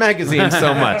loved Mad Magazine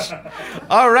so much.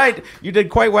 All right, you did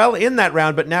quite well in that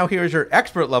round, but now here's your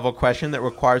expert-level question that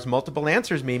requires multiple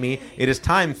answers, Mimi. It is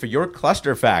time for your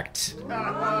cluster fact.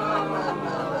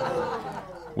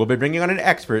 We'll be bringing on an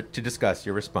expert to discuss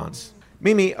your response.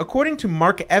 Mimi, according to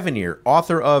Mark Evanier,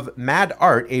 author of Mad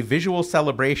Art, a visual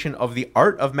celebration of the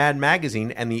art of Mad Magazine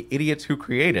and the idiots who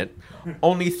create it,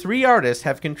 only 3 artists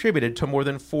have contributed to more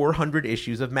than 400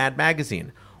 issues of Mad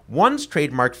Magazine. One's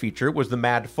trademark feature was the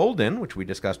Mad Fold-In, which we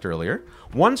discussed earlier.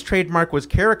 One's trademark was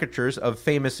caricatures of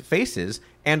famous faces,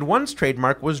 and one's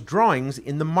trademark was drawings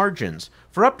in the margins.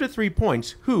 For up to 3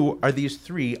 points, who are these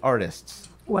 3 artists?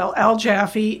 Well, Al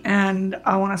Jaffe and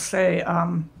I want to say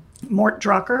Mort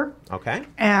Drucker. Okay.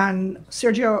 And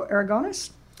Sergio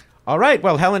Aragones. All right.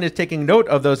 Well, Helen is taking note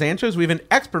of those answers. We have an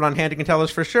expert on hand who can tell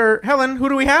us for sure. Helen, who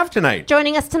do we have tonight?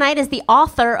 Joining us tonight is the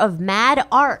author of Mad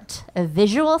Art, a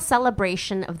visual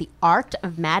celebration of the art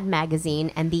of Mad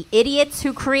Magazine and the idiots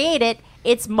who create it.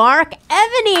 It's Mark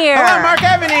Evanier. Hello, Mark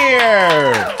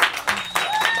Evanier.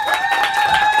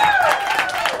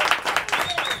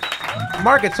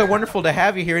 Mark, it's so wonderful to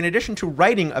have you here. In addition to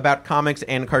writing about comics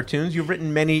and cartoons, you've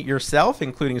written many yourself,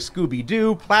 including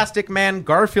Scooby-Doo, Plastic Man,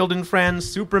 Garfield and Friends,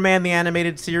 Superman the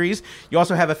Animated Series. You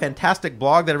also have a fantastic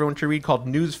blog that everyone should read called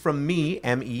News From Me,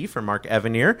 M-E, for Mark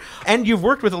Evanier. And you've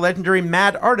worked with a legendary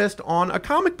Mad artist on a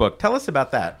comic book. Tell us about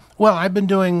that. Well, I've been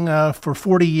doing for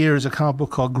 40 years a comic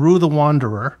book called Gru the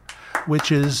Wanderer,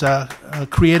 which is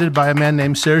created by a man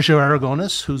named Sergio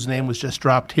Aragones, whose name was just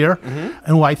dropped here, and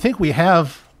who I think we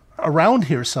have around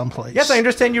here someplace. Yes, I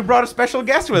understand you brought a special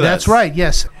guest with us. That's right,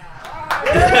 yes.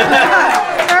 There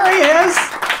he is.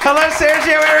 Hello,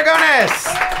 Sergio Aragones.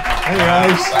 Hey,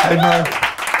 guys. Hi, Mark.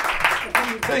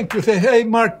 Thank you. Hey,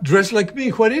 Mark, dressed like me.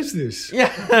 What is this?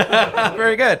 Yeah,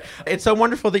 very good. It's so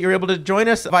wonderful that you're able to join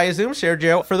us via Zoom,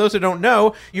 Sergio. For those who don't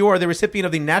know, you are the recipient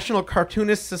of the National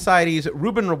Cartoonist Society's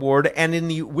Reuben Award and in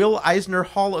the Will Eisner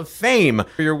Hall of Fame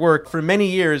for your work for many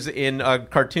years in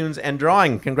cartoons and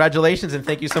drawing. Congratulations, and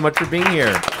thank you so much for being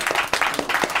here.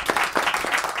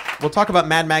 We'll talk about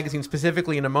Mad Magazine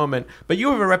specifically in a moment, but you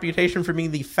have a reputation for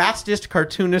being the fastest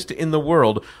cartoonist in the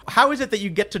world. How is it that you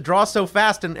get to draw so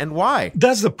fast, and why?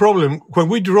 That's the problem. When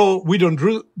we draw, we don't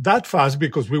draw that fast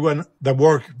because we want the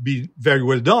work be very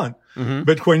well done. Mm-hmm.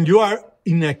 But when you are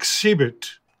in exhibit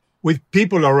with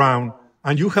people around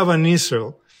and you have an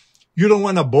easel, you don't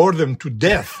want to bore them to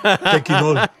death, taking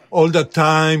all the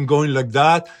time going like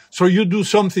that. So you do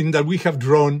something that we have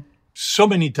drawn so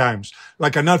many times,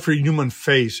 like an Alfred Newman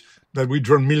face that we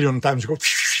drawn a million times, go,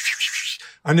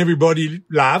 and everybody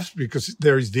laughs because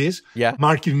there is this. Yeah.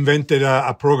 Mark invented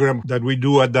a program that we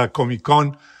do at the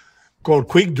Comic-Con called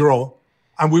Quick Draw,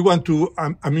 and we want to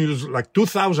amuse like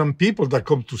 2,000 people that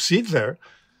come to sit there.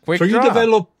 Quick so Draw. You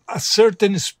develop a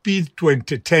certain speed to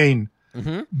entertain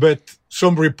But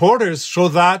some reporters saw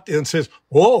that and says,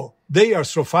 oh, they are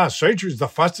so fast. Sergio is the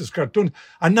fastest cartoon.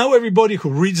 And now everybody who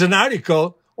reads an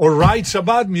article or writes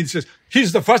about me says,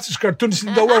 he's the fastest cartoonist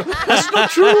in the world. That's not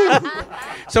true.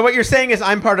 So what you're saying is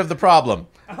I'm part of the problem.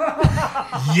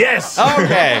 Yes.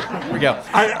 Okay. Here we go.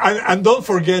 And don't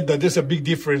forget that there's a big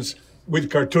difference with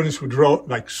cartoonists who draw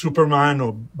like Superman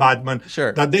or Batman.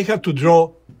 Sure. That they have to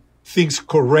draw things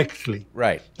correctly.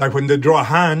 Right. Like when they draw a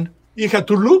hand, it had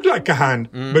to look like a hand.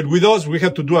 But with us, we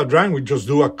had to do a drawing. We just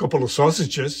do a couple of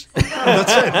sausages. And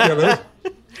that's it. You know?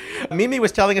 Mimi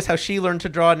was telling us how she learned to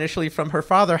draw initially from her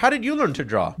father. How did you learn to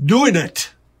draw? Doing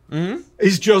it.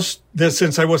 It's just that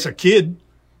since I was a kid,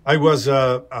 I was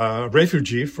a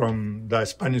refugee from the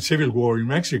Spanish Civil War in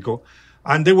Mexico.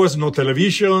 And there was no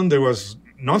television. There was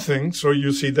nothing. So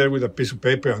you sit there with a piece of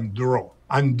paper and draw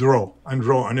and draw and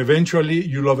draw. And eventually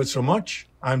you love it so much.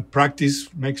 And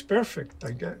practice makes perfect,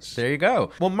 I guess. There you go.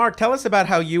 Well, Mark, tell us about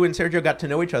how you and Sergio got to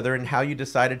know each other and how you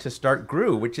decided to start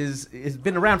GRU, which has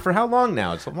been around for how long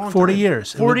now? It's a long 40 time.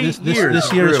 years. 40 years.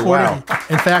 This year is 40. Wow.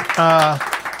 In fact,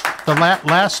 the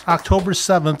last October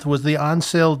 7th was the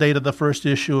on-sale date of the first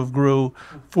issue of GRU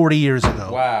 40 years ago.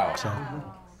 Wow. So,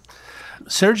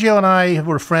 Sergio and I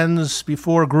were friends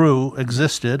before GRU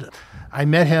existed. I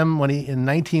met him in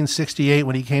 1968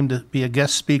 when he came to be a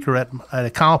guest speaker at a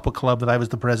comic book club that I was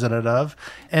the president of.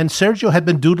 And Sergio had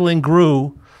been doodling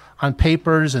GRU on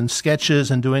papers and sketches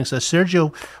and doing so.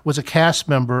 Sergio was a cast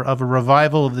member of a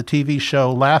revival of the TV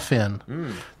show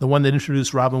Laugh-In, the one that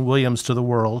introduced Robin Williams to the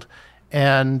world.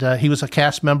 And he was a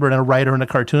cast member and a writer and a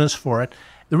cartoonist for it.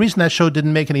 The reason that show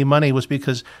didn't make any money was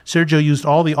because Sergio used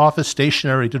all the office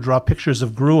stationery to draw pictures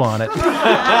of GRU on it.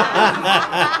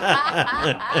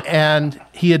 And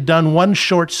he had done one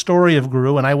short story of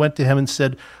GRU, and I went to him and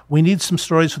said, we need some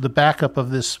stories for the backup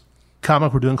of this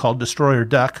comic we're doing called Destroyer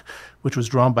Duck, which was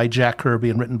drawn by Jack Kirby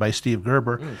and written by Steve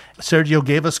Gerber. Sergio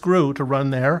gave us GRU to run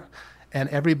there, and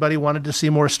everybody wanted to see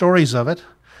more stories of it.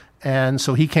 And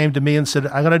so he came to me and said,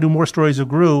 I'm going to do more stories of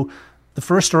GRU. The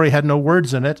first story had no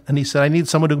words in it, and he said, I need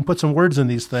someone who can put some words in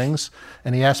these things.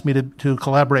 And he asked me to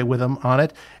collaborate with him on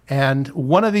it. And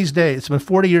one of these days, it's been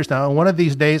 40 years now, and one of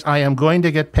these days I am going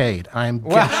to get paid. Now,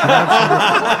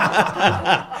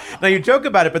 you joke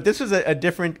about it, but this was a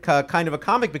different kind of a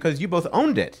comic because you both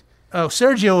owned it. Oh,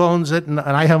 Sergio owns it, and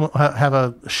I have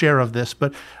a share of this.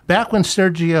 But back when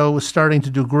Sergio was starting to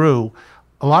do GRU,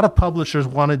 a lot of publishers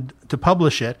wanted to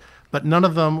publish it, but none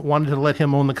of them wanted to let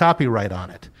him own the copyright on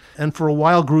it. And for a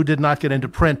while, GRU did not get into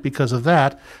print because of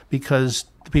that, because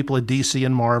the people at DC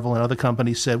and Marvel and other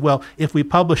companies said, well, if we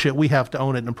publish it, we have to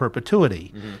own it in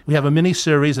perpetuity. We have a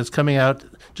mini-series that's coming out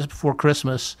just before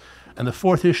Christmas, and the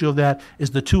fourth issue of that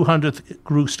is the 200th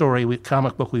GRU story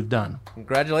comic book we've done.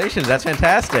 Congratulations. That's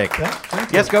fantastic.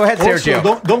 Yes, go ahead, Sergio.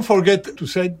 Also, don't forget to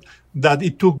say that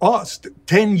it took us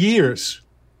 10 years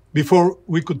before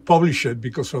we could publish it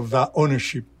because of the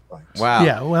ownership. Wow.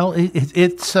 Yeah, well,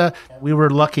 it's we were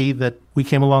lucky that we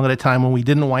came along at a time when we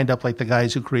didn't wind up like the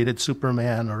guys who created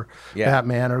Superman or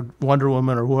Batman or Wonder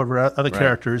Woman or whoever other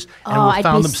characters. And I'd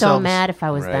found be so themselves mad if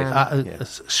I was them.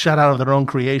 shut out of their own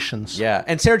creations. Yeah.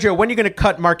 And Sergio, when are you going to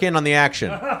cut Mark in on the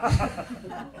action?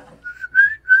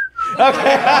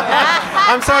 Okay.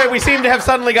 I'm sorry, we seem to have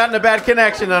suddenly gotten a bad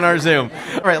connection on our Zoom.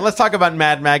 All right, let's talk about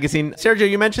Mad Magazine. Sergio,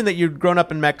 you mentioned that you'd grown up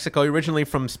in Mexico, originally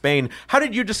from Spain. How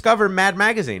did you discover Mad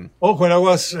Magazine? Oh, when I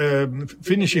was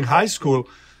finishing high school,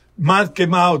 Mad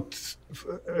came out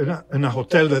in a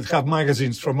hotel that had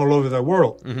magazines from all over the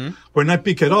world. When I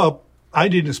picked it up, I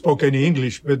didn't speak any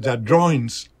English, but the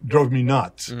drawings drove me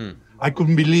nuts. I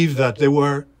couldn't believe that there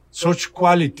were such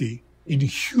quality in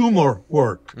humor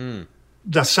work.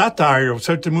 The satire of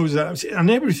certain movies and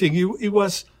everything, it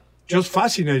was just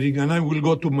fascinating. And I will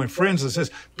go to my friends and says,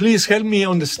 please help me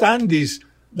understand this.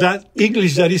 That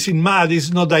English that is in Mad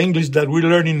is not the English that we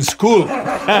learn in school.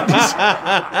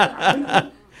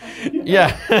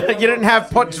 Yeah, you didn't have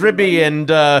Potzribby and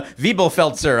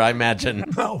Wiebelfelzer, I imagine.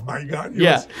 Oh, my God.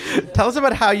 Tell us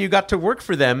about how you got to work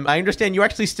for them. I understand you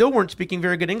actually still weren't speaking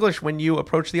very good English when you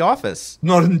approached the office.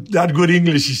 Not that good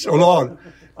English at all.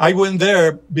 I went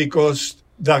there because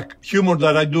the humor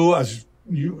that I do, as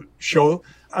you show,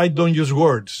 I don't use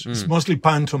words. It's mostly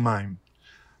pantomime.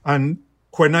 And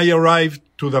when I arrived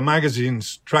to the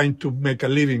magazines trying to make a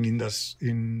living in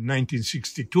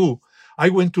 1962, I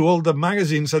went to all the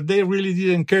magazines and they really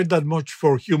didn't care that much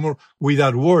for humor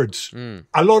without words.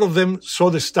 A lot of them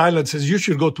saw the style and says, you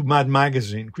should go to Mad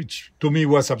Magazine, which to me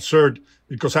was absurd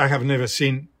because I have never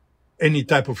seen any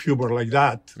type of humor like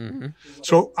that.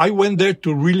 So I went there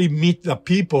to really meet the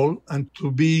people and to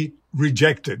be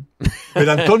rejected. But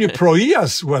Antonio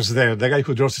Proillas was there, the guy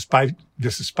who draws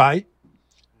The Spy.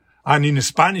 And in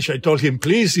Spanish, I told him,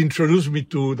 please introduce me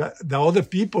to the other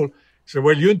people. He said,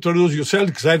 well, you introduce yourself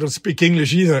because I don't speak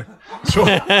English either. So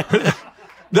that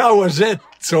was it.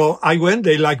 So I went.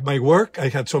 They liked my work. I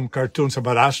had some cartoons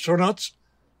about astronauts.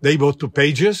 They bought 2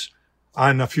 pages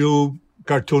and a few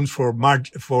cartoons for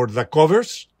the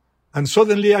covers. And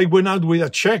suddenly I went out with a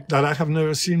check that I have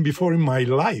never seen before in my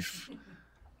life.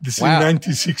 This in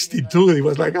 1962. It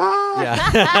was like,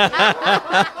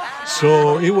 Yeah.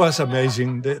 So it was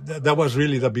amazing. That was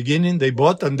really the beginning. They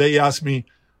bought and they asked me,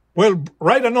 well,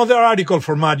 write another article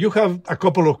for Matt. You have a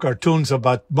couple of cartoons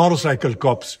about motorcycle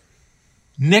cops.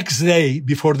 Next day,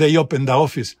 before they opened the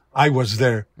office, I was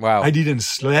there. Wow. I didn't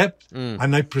sleep,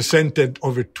 and I presented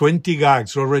over 20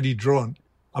 gags already drawn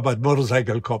about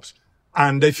motorcycle cops.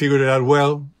 And they figured out,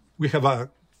 well, we have a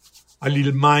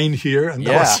little mind here, and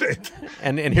that was it.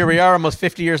 And here we are almost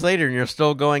 50 years later, and you're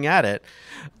still going at it.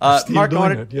 Mark, Mark, I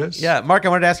wanted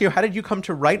to ask you, how did you come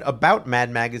to write about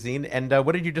Mad Magazine, and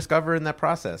what did you discover in that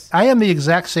process? I am the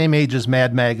exact same age as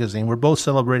Mad Magazine. We're both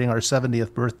celebrating our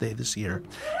 70th birthday this year.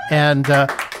 And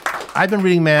I've been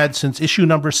reading Mad since issue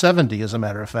number 70, as a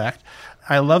matter of fact.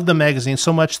 I love the magazine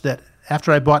so much that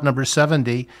after I bought number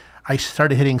 70, I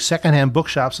started hitting secondhand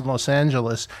bookshops in Los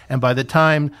Angeles, and by the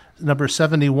time number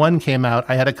 71 came out,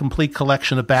 I had a complete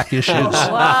collection of back issues,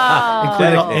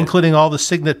 including all the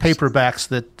Signet paperbacks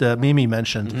that Mimi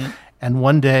mentioned. Mm-hmm. And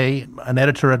one day, an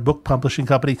editor at book publishing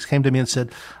company came to me and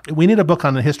said, we need a book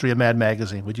on the history of Mad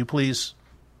Magazine. Would you please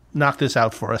knock this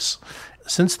out for us?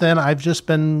 Since then, I've just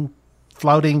been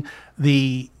flouting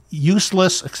the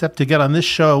useless, except to get on this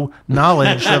show,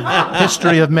 knowledge of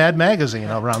history of Mad Magazine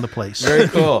around the place. Very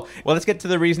cool. Well, let's get to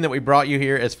the reason that we brought you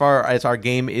here as far as our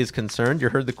game is concerned. You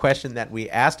heard the question that we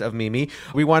asked of Mimi.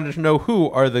 We wanted to know who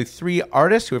are the 3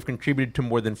 artists who have contributed to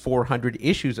more than 400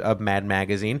 issues of Mad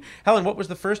Magazine. Helen, what was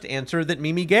the first answer that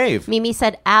Mimi gave? Mimi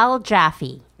said Al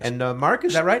Jaffe. And Mark,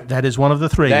 is that right? That is one of the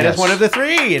 3. That is one of the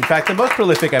 3. In fact, the most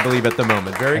prolific, I believe, at the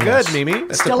moment. Very good, Mimi.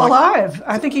 That's still alive.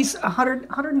 I think he's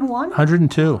 101?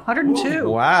 102. 102.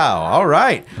 Wow. All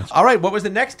right. All right. What was the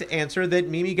next answer that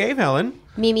Mimi gave, Helen?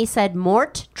 Mimi said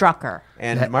Mort Drucker.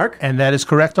 And Mark? And that is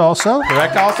correct also.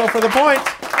 Correct also for the point.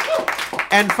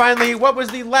 And finally, what was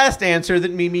the last answer that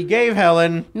Mimi gave,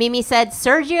 Helen? Mimi said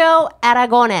Sergio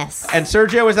Aragones. And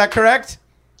Sergio, is that correct?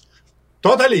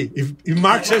 Totally. If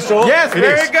Mark says so. Yes,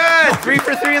 very good. 3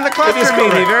 for 3 in the cluster,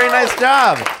 Mimi. Very nice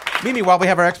job. Mimi, while we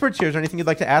have our experts here, is there anything you'd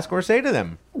like to ask or say to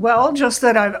them? Well, just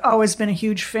that I've always been a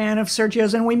huge fan of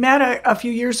Sergio's. And we met a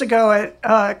few years ago at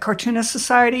a Cartoonist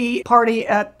Society party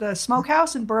at the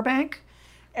Smokehouse in Burbank.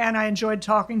 And I enjoyed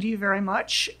talking to you very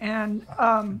much. And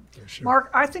Mark,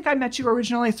 I think I met you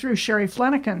originally through Sherry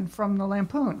Flanagan from the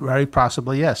Lampoon. Very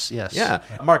possibly, yes. Yeah.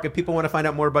 Mark, if people want to find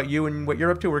out more about you and what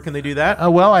you're up to, where can they do that?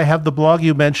 Well, I have the blog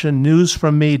you mentioned,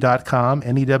 newsfromme.com,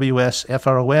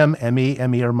 NEWSFROMME,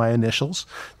 ME are my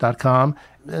initials.com.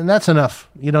 And that's enough.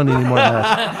 You don't need any more than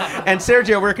that. And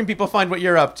Sergio, where can people find what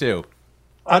you're up to?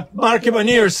 At Mark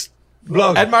Evanier's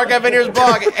blog. At Mark Evanier's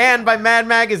blog and by Mad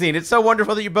Magazine. It's so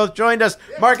wonderful that you both joined us.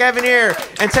 Mark Evanier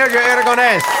and Sergio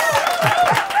Aragones.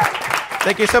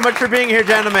 Thank you so much for being here,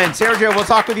 gentlemen. Sergio, we'll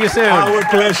talk with you soon. Our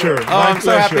pleasure. I'm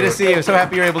so happy to see you. So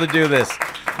happy you're able to do this.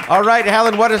 All right,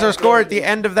 Helen, what is our score at the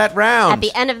end of that round? At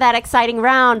the end of that exciting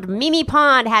round, Mimi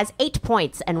Pond has 8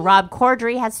 points, and Rob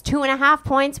Corddry has 2.5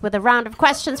 points, with a round of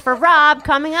questions for Rob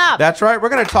coming up. That's right. We're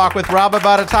going to talk with Rob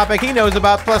about a topic he knows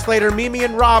about. Plus, later, Mimi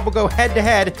and Rob will go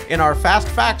head-to-head in our Fast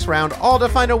Facts round, all to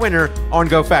find a winner on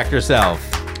Go Fact Yourself.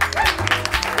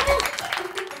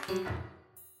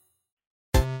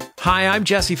 Hi, I'm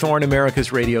Jesse Thorne,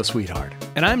 America's radio sweetheart.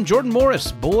 And I'm Jordan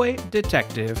Morris, boy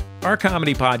detective. Our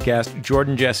comedy podcast,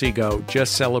 Jordan Jesse Go,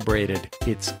 just celebrated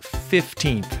its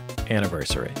 15th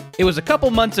anniversary. It was a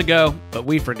couple months ago, but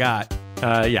we forgot.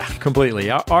 Yeah, completely.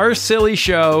 Our silly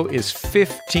show is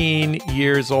 15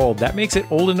 years old. That makes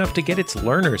it old enough to get its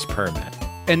learner's permit.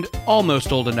 And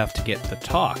almost old enough to get the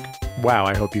talk. Wow,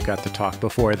 I hope you got the talk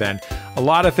before then. A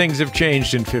lot of things have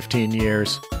changed in 15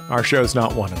 years. Our show's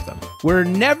not one of them. We're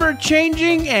never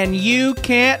changing, and you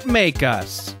can't make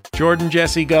us. Jordan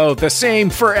Jesse Go, the same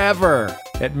forever,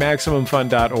 at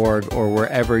MaximumFun.org or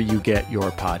wherever you get your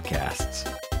podcasts.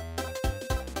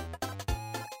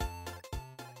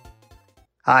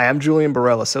 Hi, I'm Julian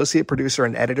Burrell, associate producer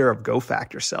and editor of Go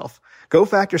Fact Yourself. Go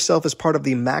Fact Yourself is part of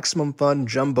the Maximum Fun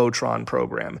Jumbotron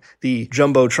program. The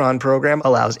Jumbotron program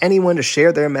allows anyone to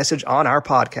share their message on our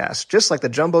podcast, just like the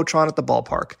Jumbotron at the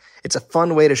ballpark. It's a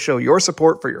fun way to show your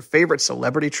support for your favorite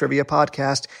celebrity trivia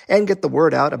podcast and get the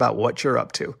word out about what you're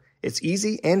up to. It's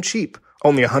easy and cheap.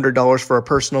 Only $100 for a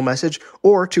personal message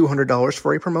or $200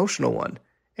 for a promotional one.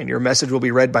 And your message will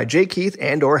be read by Jay Keith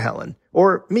and or Helen.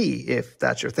 Or me, if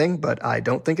that's your thing, but I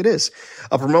don't think it is.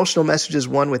 A promotional message is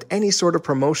one with any sort of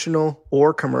promotional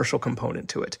or commercial component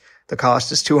to it. The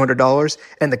cost is $200,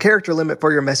 and the character limit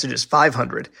for your message is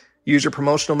 $500. Use your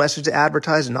promotional message to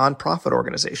advertise nonprofit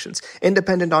organizations,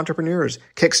 independent entrepreneurs,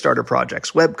 Kickstarter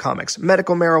projects, webcomics,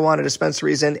 medical marijuana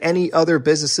dispensaries, and any other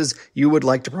businesses you would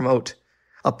like to promote.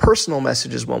 A personal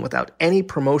message is one without any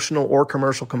promotional or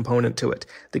commercial component to it.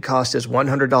 The cost is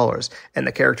 $100, and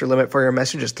the character limit for your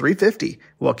message is $350.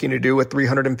 What can you do with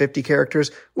 350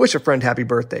 characters? Wish a friend happy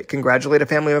birthday. Congratulate a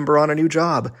family member on a new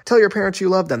job. Tell your parents you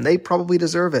love them. They probably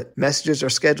deserve it. Messages are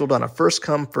scheduled on a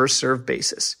first-come, first-served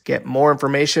basis. Get more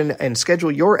information and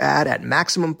schedule your ad at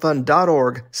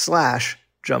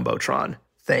MaximumFun.org/Jumbotron.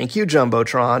 Thank you,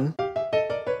 Jumbotron.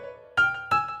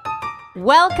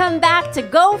 Welcome back to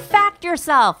Go Fact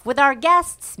Yourself with our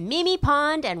guests, Mimi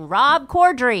Pond and Rob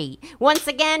Corddry. Once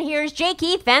again, here's J.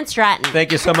 Keith Van Stratton.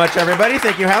 Thank you so much, everybody.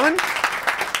 Thank you, Helen.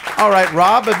 All right,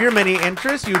 Rob, of your many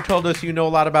interests, you told us you know a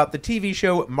lot about the TV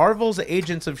show Marvel's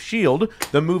Agents of S.H.I.E.L.D.,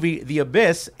 the movie The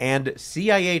Abyss, and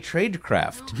CIA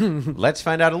Tradecraft. Let's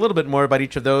find out a little bit more about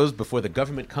each of those before the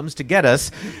government comes to get us.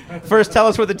 First, tell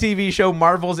us what the TV show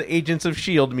Marvel's Agents of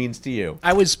S.H.I.E.L.D. means to you.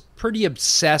 I was pretty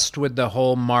obsessed with the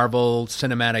whole Marvel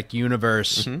Cinematic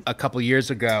Universe a couple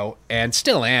years ago, and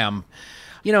still am.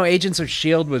 You know, Agents of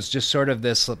S.H.I.E.L.D. was just sort of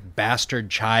this bastard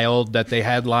child that they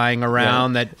had lying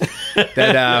around that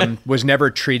was never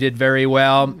treated very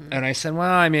well. And I said, well,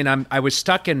 I mean, I was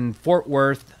stuck in Fort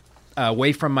Worth,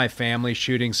 away from my family,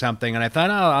 shooting something, and I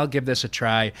thought, I'll give this a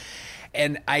try.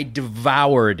 And I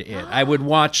devoured it. I would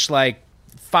watch, like,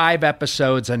 5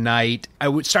 episodes a night.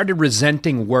 I started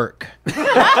resenting work. Because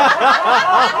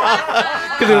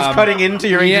it was cutting into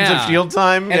your Agents of S.H.I.E.L.D.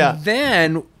 time? And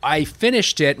then I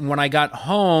finished it, and when I got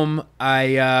home,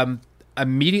 I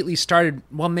immediately started,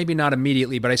 well, maybe not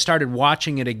immediately, but I started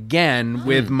watching it again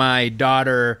with my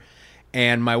daughter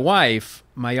and my wife,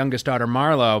 my youngest daughter,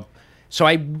 Marlo. So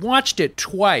I watched it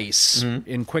twice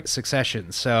in quick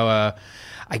succession. So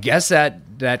I guess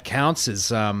that counts as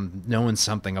knowing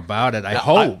something about it. I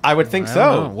hope. I would think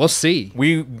so. We'll see.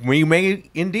 We may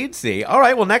indeed see. All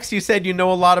right. Well, next you said you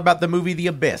know a lot about the movie The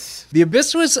Abyss. The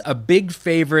Abyss was a big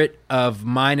favorite of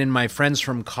mine and my friends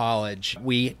from college.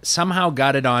 We somehow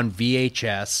got it on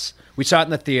VHS. We saw it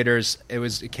in the theaters.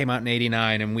 It came out in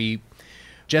 '89, and we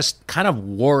just kind of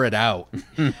wore it out.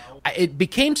 It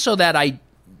became so that I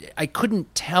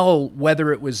couldn't tell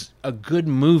whether it was a good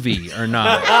movie or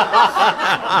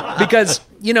not. Because,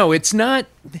 you know, it's not...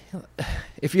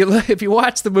 If you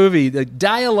watch the movie, the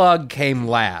dialogue came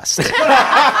last.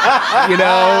 You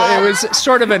know, it was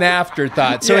sort of an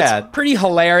afterthought. So it's pretty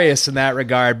hilarious in that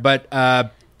regard. But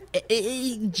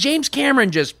James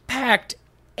Cameron just packed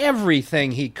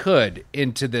everything he could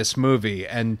into this movie,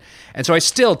 and so I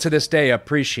still to this day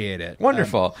appreciate it.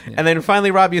 Wonderful. And then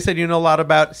finally, Rob, you said you know a lot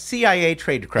about CIA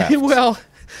Tradecraft. Well,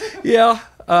 yeah.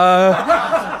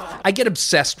 I get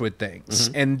obsessed with things,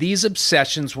 and these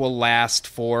obsessions will last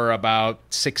for about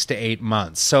 6 to 8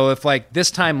 months. So if, like,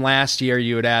 this time last year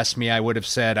you had asked me, I would have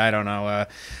said, I don't know,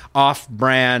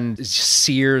 off-brand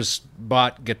Sears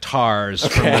bought guitars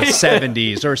from the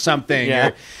 70s or something.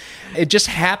 Yeah. It just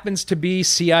happens to be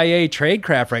CIA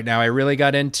Tradecraft right now. I really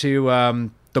got into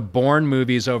the Bourne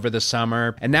movies over the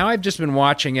summer, and now I've just been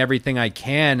watching everything I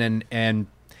can, and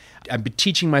I've been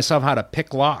teaching myself how to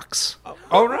pick locks.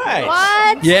 All right.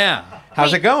 What? Yeah.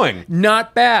 How's it going?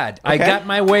 Not bad. Okay. I got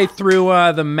my way through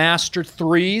the Master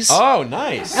 3s. Oh,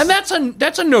 nice. And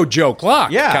that's a no joke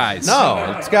lock, guys.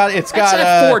 No, it's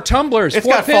got 4 tumblers. It's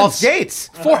 4 got pins. false gates.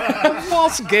 4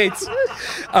 false gates.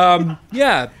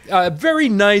 Very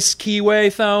nice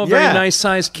keyway though. Very nice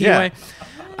sized keyway.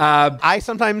 I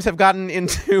sometimes have gotten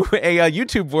into a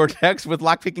YouTube vortex with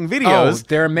lockpicking videos. Oh,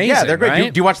 they're amazing. Yeah, they're great.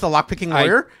 Right? Do you watch The Lockpicking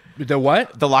Lawyer? The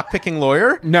what? The Lockpicking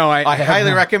Lawyer? No, I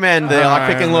highly recommend The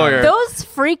Lockpicking Lawyer. Those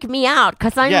freak me out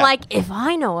because I'm like, if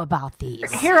I know about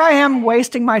these. Here I am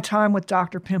wasting my time with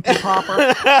Dr. Pimple Popper.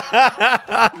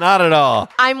 Not at all.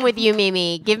 I'm with you,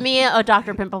 Mimi. Give me a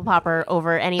Dr. Pimple Popper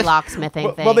over any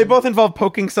locksmithing thing. Well, they both involve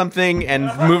poking something and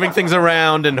moving things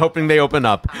around and hoping they open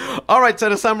up. All right, so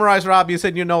to summarize, Rob, you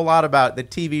said you know a lot about the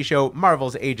TV show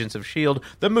Marvel's Agents of S.H.I.E.L.D.,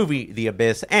 the movie The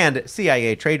Abyss, and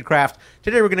CIA Tradecraft.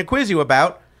 Today we're going to quiz you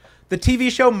about the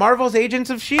TV show Marvel's Agents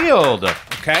of S.H.I.E.L.D.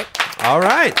 Okay. All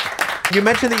right. You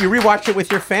mentioned that you rewatched it with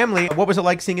your family. What was it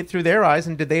like seeing it through their eyes,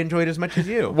 and did they enjoy it as much as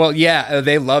you? Well, yeah,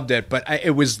 they loved it, but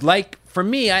it was like, for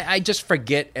me, I just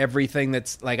forget everything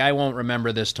that's, like, I won't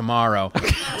remember this tomorrow.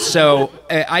 So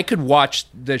I could watch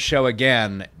the show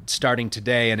again starting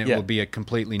today, and it will be a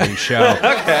completely new show.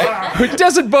 Okay. It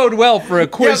doesn't bode well for a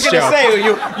quiz show. I was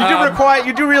going to say,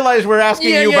 you do realize we're asking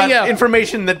you about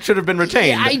information that should have been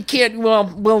retained. Yeah, I can't, well,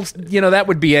 that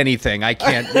would be anything. I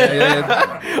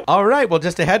can't. All right, well,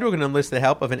 just ahead, we're going to enlist the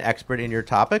help of an expert in your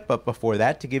topic, but before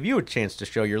that, to give you a chance to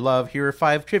show your love, here are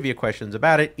 5 trivia questions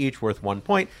about it, each worth 1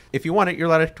 point. If you want it, you're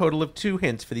allowed a total of 2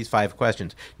 hints for these 5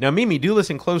 questions. Now, Mimi, do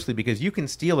listen closely because you can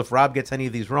steal if Rob gets any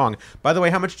of these wrong. By the way,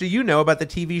 how much do you know about the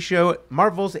TV show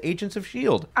Marvel's Agents of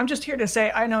S.H.I.E.L.D.? I'm just here to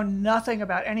say I know nothing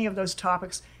about any of those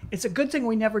topics. It's a good thing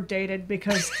we never dated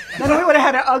because then we would have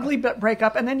had an ugly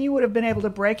breakup and then you would have been able to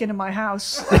break into my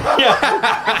house.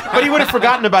 But he would have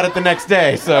forgotten about it the next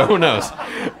day, so who knows?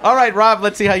 All right, Rob,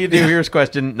 let's see how you do. Here's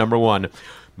question number 1.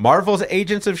 Marvel's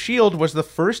Agents of S.H.I.E.L.D. was the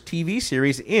first TV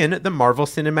series in the Marvel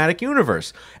Cinematic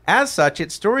Universe. As such,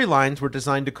 its storylines were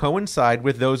designed to coincide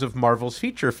with those of Marvel's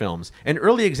feature films. An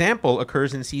early example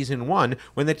occurs in Season 1,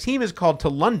 when the team is called to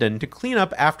London to clean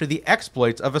up after the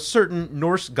exploits of a certain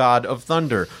Norse god of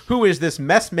thunder. Who is this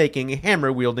mess-making,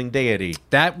 hammer-wielding deity?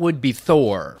 That would be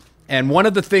Thor. And one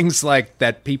of the things like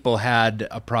that people had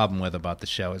a problem with about the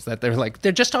show is that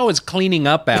they're just always cleaning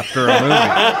up after a movie.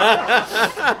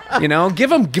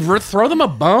 Throw them a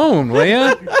bone, will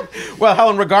you? Well,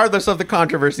 Helen, regardless of the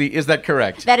controversy, is that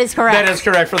correct? That is correct. That is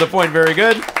correct for the point. Very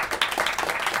good.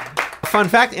 Fun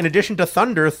fact, in addition to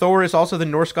thunder, Thor is also the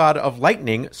Norse god of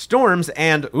lightning, storms,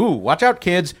 and, watch out,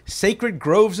 kids, sacred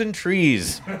groves and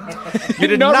trees. You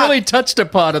did not really touched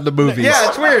upon in the movies. Yeah,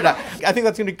 it's weird. I think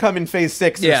that's going to come in phase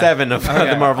 6 or 7 of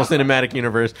the Marvel Cinematic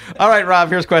Universe. All right, Rob,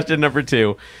 here's question number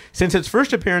 2. Since its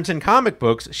first appearance in comic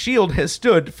books, S.H.I.E.L.D. has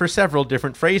stood for several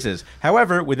different phrases.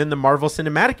 However, within the Marvel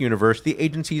Cinematic Universe, the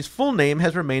agency's full name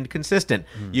has remained consistent.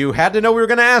 You had to know we were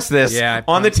going to ask this.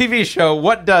 On the TV show,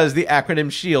 what does the acronym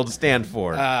S.H.I.E.L.D. stand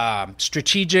for?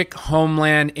 Strategic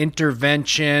Homeland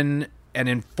Intervention and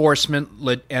Enforcement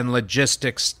and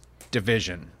Logistics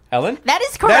Division. Helen? That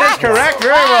is correct. That is correct.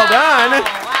 Very well done.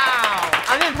 Wow.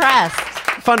 I'm impressed.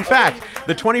 Fun fact,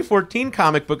 the 2014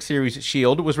 comic book series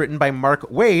S.H.I.E.L.D. was written by Mark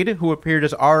Waid, who appeared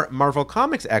as our Marvel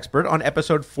Comics expert on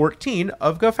episode 14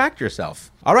 of Go Fact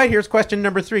Yourself. All right, here's question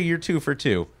number 3. You're 2 for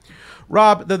 2.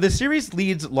 Rob, though the series'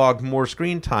 leads logged more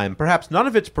screen time, perhaps none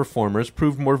of its performers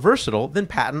proved more versatile than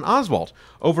Patton Oswalt.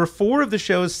 Over 4 of the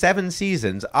show's 7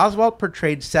 seasons, Oswalt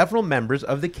portrayed several members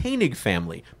of the Koenig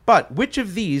family. But which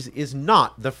of these is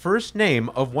not the first name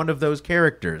of one of those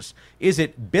characters? Is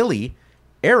it Billy,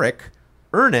 Eric,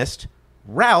 Ernest,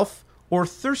 Ralph, or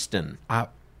Thurston?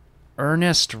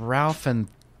 Ernest, Ralph, and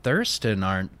Thurston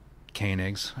aren't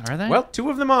Koenigs, are they? Well, 2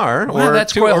 of them are. Well,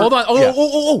 that's cool. Hold on.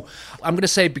 I'm going to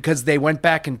say because they went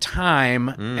back in time,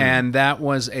 and that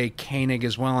was a Koenig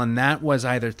as well, and that was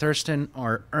either Thurston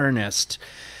or Ernest.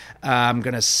 I'm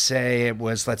going to say it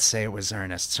was,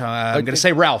 Ernest. So I'm going to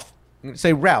say Ralph. I'm going to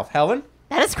say Ralph. Helen?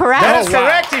 That is correct. That is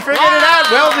correct. He figured it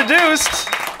out. Well deduced.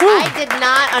 I did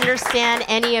not understand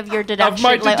any of your deduction.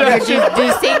 Of my deduction.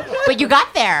 Deducing, but you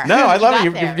got there. No, I love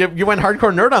it. You went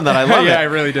hardcore nerd on that. I love it. Yeah, I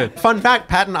really did. Fun fact,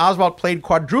 Patton Oswalt played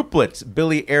quadruplets,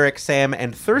 Billy, Eric, Sam,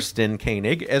 and Thurston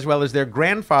Koenig, as well as their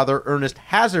grandfather, Ernest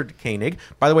Hazard Koenig.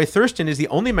 By the way, Thurston is the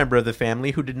only member of the family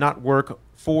who did not work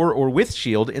for or with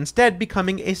S.H.I.E.L.D., instead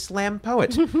becoming a slam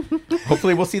poet.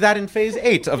 Hopefully we'll see that in Phase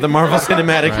 8 of the Marvel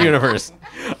Cinematic Universe.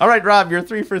 All right, Rob, you're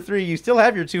 3 for 3. You still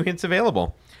have your 2 hints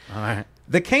available. All right.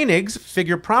 The Koenigs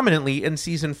figure prominently in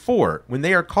Season 4 when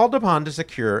they are called upon to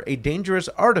secure a dangerous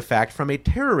artifact from a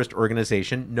terrorist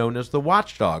organization known as the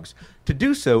Watchdogs. To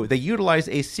do so, they utilize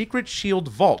a secret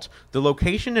S.H.I.E.L.D. vault, the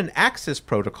location and access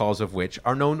protocols of which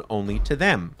are known only to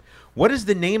them. What is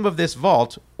the name of this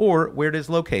vault or where it is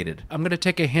located? I'm going to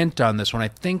take a hint on this one. I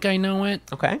think I know it.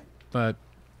 Okay. But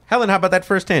Helen, how about that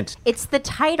first hint? It's the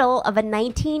title of a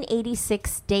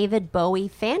 1986 David Bowie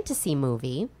fantasy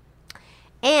movie.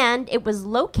 And it was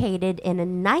located in a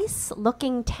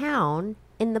nice-looking town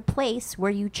in the place where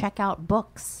you check out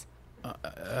books.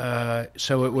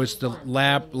 So it was the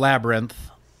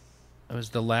Labyrinth. It was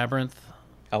the Labyrinth.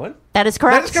 Helen? That is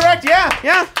correct. That is correct,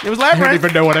 yeah. It was Labyrinth. I didn't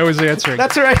even know what I was answering.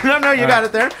 That's all right. No, you got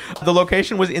it there. The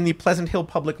location was in the Pleasant Hill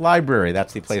Public Library.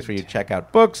 That's the place where you check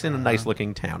out books in a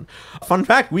nice-looking town. Fun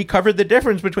fact, we covered the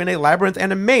difference between a labyrinth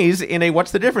and a maze in a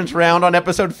What's the Difference round on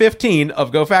episode 15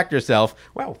 of Go Fact Yourself.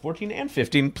 Wow, 14 and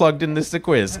 15 plugged in this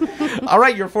quiz. All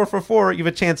right, you're 4 for 4. You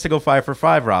have a chance to go 5 for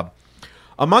 5, Rob.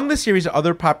 Among the series'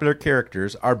 other popular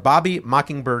characters are Bobby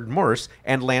Mockingbird Morse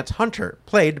and Lance Hunter,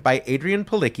 played by Adrian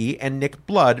Palicki and Nick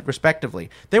Blood, respectively.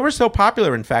 They were so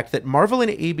popular, in fact, that Marvel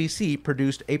and ABC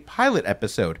produced a pilot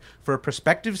episode for a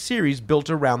prospective series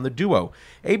built around the duo.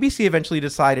 ABC eventually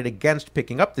decided against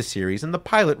picking up the series, and the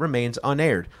pilot remains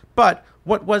unaired. But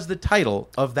What was the title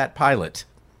of that pilot?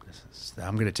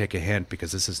 I'm going to take a hint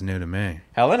because this is new to me.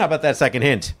 Helen, how about that second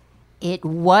hint? It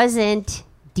wasn't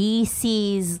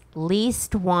DC's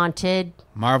Least Wanted.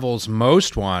 Marvel's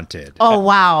Most Wanted. Oh,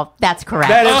 wow. That's correct.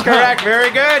 That is correct.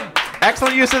 Very good.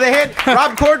 Excellent use of the hint.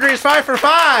 Rob Corddry is 5 for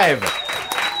 5.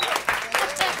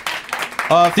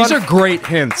 These are great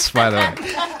hints, by the way.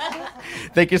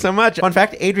 Thank you so much. Fun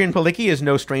fact, Adrian Palicki is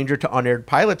no stranger to unaired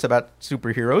pilots about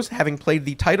superheroes, having played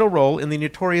the title role in the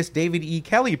notorious David E.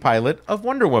 Kelly pilot of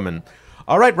Wonder Woman.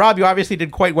 All right, Rob, you obviously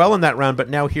did quite well in that round, but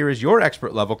now here is your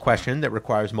expert level question that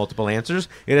requires multiple answers.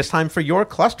 It is time for your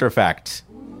cluster fact.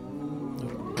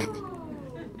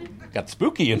 Got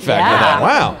spooky, in fact, with that.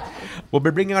 Wow. We'll be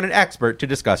bringing on an expert to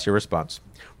discuss your response.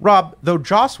 Rob, though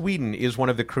Joss Whedon is one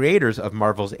of the creators of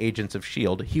Marvel's Agents of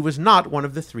S.H.I.E.L.D., he was not one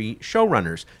of the 3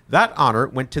 showrunners. That honor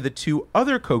went to the 2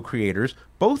 other co-creators,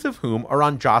 both of whom are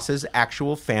on Joss's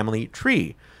actual family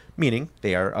tree, meaning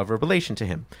they are of a relation to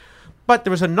him. But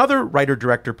there was another writer,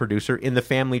 director, producer in the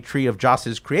family tree of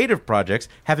Joss's creative projects,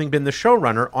 having been the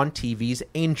showrunner on TV's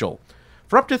Angel.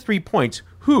 For up to 3 points,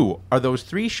 who are those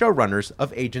 3 showrunners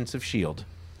of Agents of S.H.I.E.L.D.?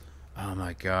 Oh,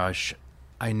 my gosh.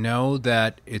 I know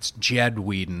that it's Jed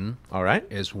Whedon. All right.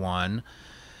 Is one.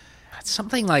 It's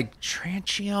something like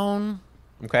Tranchione.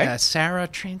 Okay. Sarah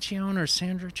Tranchione or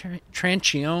Sandra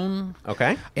Tranchione.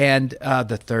 Okay. And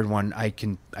the third one, I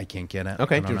can't get it.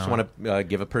 Okay. Do you just want to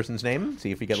give a person's name?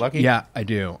 See if you get lucky? Yeah, I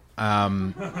do.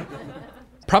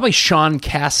 Probably Sean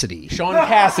Cassidy. Sean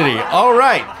Cassidy. All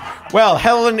right. Well,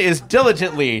 Helen is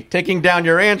diligently taking down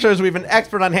your answers. We have an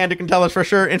expert on hand who can tell us for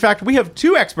sure. In fact, we have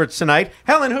 2 experts tonight.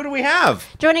 Helen, who do we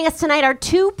have? Joining us tonight are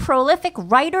 2 prolific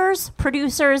writers,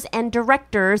 producers, and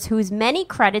directors whose many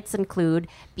credits include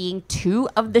being 2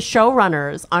 of the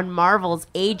showrunners on Marvel's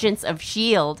Agents of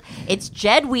S.H.I.E.L.D. It's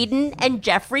Jed Whedon and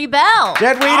Jeffrey Bell.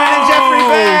 Jed Whedon and Jeffrey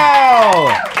Bell.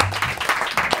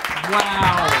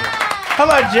 Wow.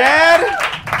 Hello, Jed.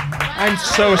 I'm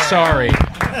so sorry.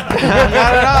 Not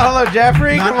at all. Hello,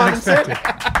 Jeffrey. Come on and sit.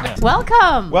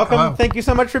 Welcome. Welcome. Hello. Thank you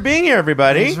so much for being here,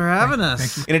 everybody. Thanks for having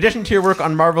us. In addition to your work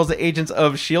on Marvel's Agents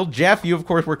of S.H.I.E.L.D., Jeff, you, of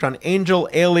course, worked on Angel,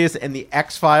 Alias, and The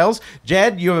X-Files.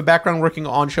 Jed, you have a background working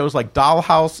on shows like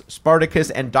Dollhouse, Spartacus,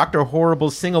 and Dr.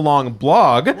 Horrible's Sing-Along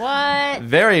blog. What?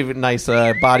 Very nice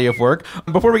body of work.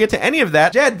 Before we get to any of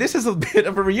that, Jed, this is a bit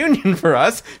of a reunion for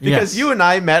us because you and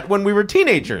I met when we were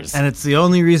teenagers. And it's the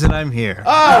only reason I'm here.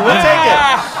 Oh, we'll take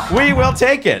it. We will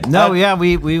take it. No,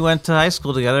 we went to high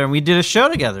school together and we did a show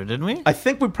together, didn't we? I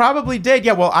think we probably did.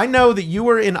 Yeah, well, I know that you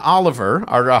were in Oliver,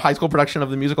 our high school production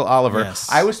of the musical Oliver. Yes.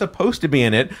 I was supposed to be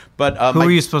in it, but... Who were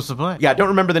you supposed to play? Yeah, I don't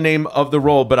remember the name of the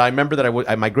role, but I remember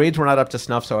that my grades were not up to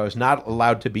snuff, so I was not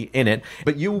allowed to be in it.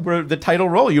 But you were the title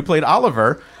role. You played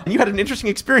Oliver, and you had an interesting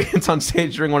experience on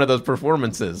stage during one of those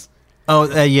performances.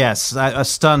 Oh, yes, a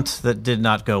stunt that did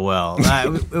not go well.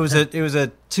 It was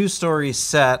a 2-story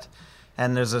set,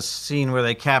 and there's a scene where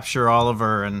they capture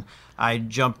Oliver, and I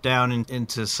jumped down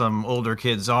into some older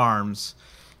kid's arms,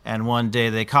 and one day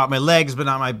they caught my legs but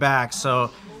not my back,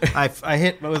 so I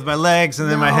hit with my legs, and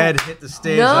then my head hit the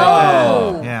stage like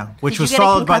that. Yeah, which was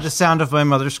followed by the sound of my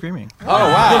mother screaming. Oh,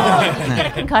 wow. Did you get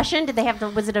a concussion? Did they have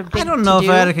was it a big I don't know if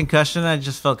I had a concussion. I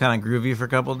just felt kind of groovy for a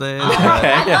couple of days.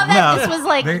 I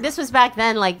love it. This was back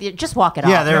then, like, just walk it off.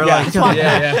 Yeah, they were like, just walk it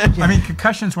off. I mean,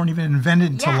 concussions weren't even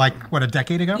invented until a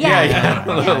decade ago? Yeah.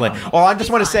 Well, I just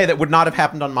want to say that would not have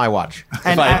happened on my watch if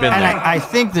I had been there. I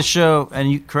think the show,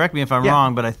 and you correct me if I'm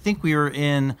wrong, but I think we were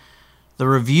in the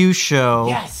review show.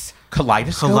 Yes.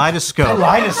 Kaleidoscope.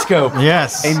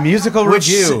 Yes. A musical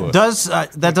review.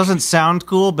 That doesn't sound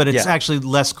cool, but it's actually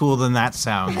less cool than that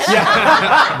sounds.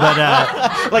 But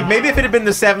like maybe if it had been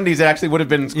the 70s, it actually would have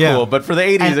been cool. But for the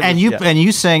 80s, and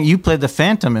you sang, you played the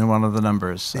Phantom in one of the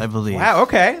numbers, I believe. Wow.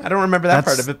 Okay, I don't remember that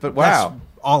part of it, but wow. That's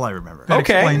all I remember. That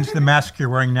explains the mask you're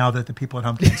wearing now that the people at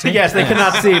home can't see. Yes, they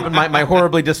cannot see, but my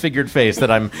horribly disfigured face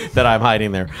that I'm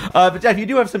hiding there. But Jeff, you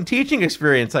do have some teaching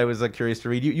experience. I was curious to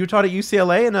read. You taught at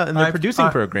UCLA in the producing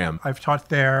program. I've taught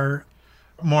there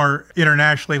more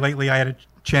internationally lately. I had a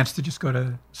chance to just go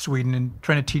to Sweden and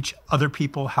trying to teach other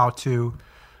people how to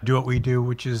do what we do,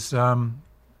 which is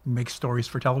make stories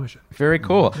for television. Very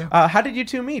cool. Yeah. How did you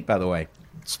 2 meet, by the way?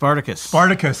 Spartacus.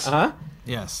 Uh-huh.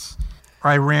 Yes.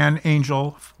 I ran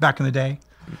Angel back in the day.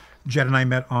 Jed and I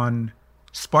met on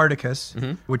Spartacus,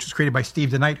 which was created by Steve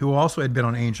DeKnight, who also had been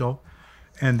on Angel.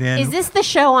 And then Is this the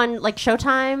show on like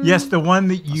Showtime? Yes, the one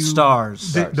that you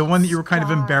Stars. The one that you were kind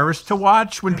of embarrassed to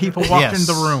watch when people walked in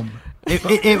the room.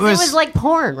 It was like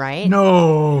porn, right?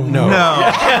 No.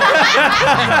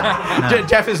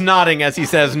 Jeff is nodding as he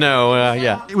says no.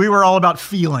 Yeah. We were all about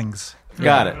feelings.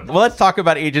 Got it. Well, let's talk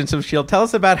about Agents of S.H.I.E.L.D. Tell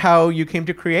us about how you came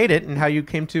to create it and how you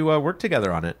came to work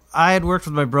together on it. I had worked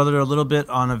with my brother a little bit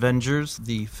on Avengers,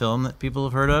 the film that people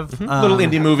have heard of. Little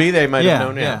indie movie they might have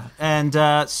known. Yeah.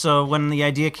 And so when the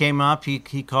idea came up, he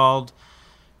called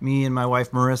me and my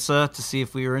wife Marissa to see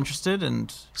if we were interested,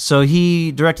 and so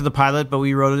he directed the pilot, but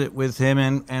we wrote it with him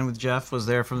and with Jeff was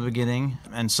there from the beginning.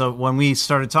 And so when we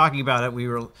started talking about it, we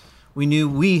knew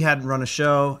we hadn't run a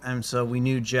show, and so we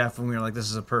knew Jeff, and we were like, this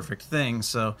is a perfect thing,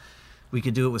 so we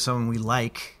could do it with someone we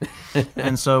like.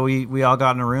 And so we all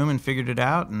got in a room and figured it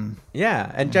out. And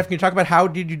Jeff, can you talk about how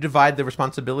did you divide the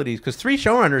responsibilities? Because 3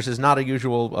 showrunners is not a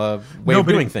usual way of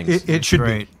doing things. It should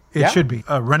be. It should be.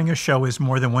 Running a show is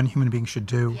more than one human being should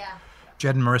do. Yeah.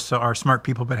 Jed and Marissa are smart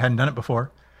people but hadn't done it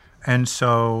before. And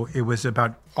so it was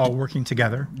about all working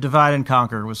together. Divide and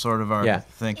conquer was sort of our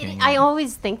thinking. I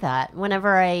always think that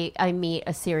whenever I meet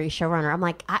a series showrunner, I'm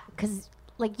like, because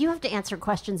you have to answer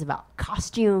questions about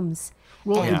costumes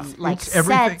and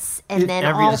sets, and then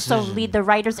also lead the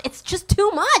writers. It's just too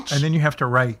much. And then you have to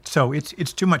write. So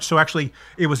it's too much. So actually,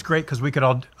 it was great because we could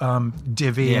all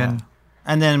divvy in.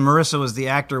 And then Marissa was the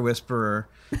actor whisperer.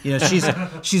 You know,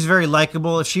 she's very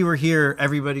likable. If she were here,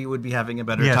 everybody would be having a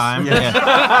better time. Yes.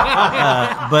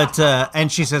 Yeah.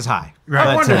 And she says hi. Right.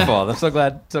 But, wonderful. I'm so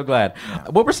glad. Yeah.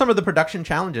 What were some of the production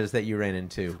challenges that you ran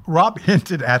into? Rob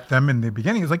hinted at them in the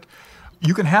beginning. He's like,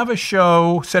 you can have a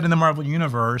show set in the Marvel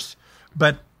Universe,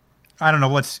 but I don't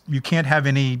know, you can't have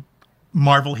any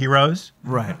Marvel heroes.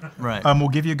 Right. We'll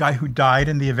give you a guy who died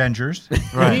in the Avengers.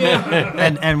 Right.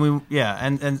 and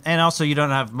also you don't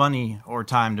have money or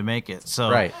time to make it.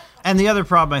 So right. And the other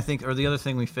problem, I think, or the other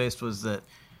thing we faced was that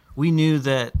we knew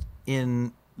that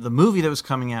in the movie that was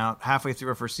coming out halfway through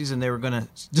our first season, they were going to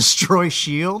destroy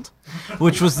S.H.I.E.L.D.,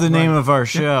 which was the name of our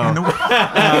show.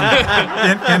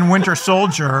 In Winter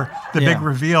Soldier, the big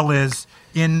reveal is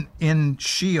in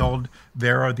S.H.I.E.L.D.,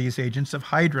 there are these agents of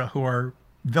Hydra who are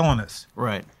villainous.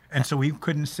 Right. And so we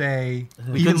couldn't say...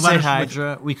 We couldn't say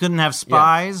Hydra. We couldn't have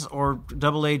spies or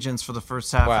double agents for the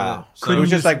first half of it. So it was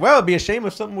just it'd be a shame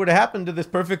if something would have happened to this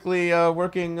perfectly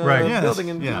working building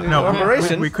and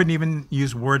operation. We couldn't even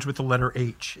use words with the letter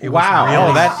H. It wow. Was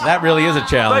really, that really is a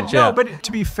challenge. But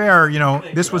to be fair,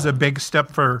 this was a big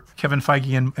step for Kevin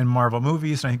Feige and Marvel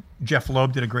movies. And I think Jeff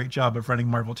Loeb did a great job of running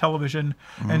Marvel television.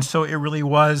 Mm-hmm. And so it really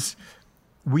was...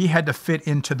 We had to fit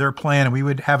into their plan, and we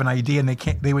would have an idea, and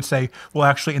they would say, well,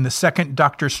 actually, in the second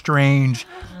Doctor Strange,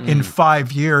 in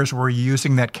 5 years, we're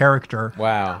using that character.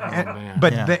 Wow.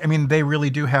 They really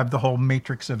do have the whole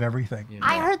matrix of everything. Yeah.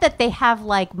 I heard that they have,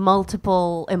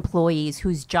 multiple employees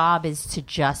whose job is to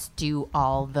just do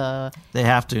all the... They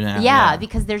have to now. Yeah,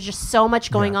 because there's just so much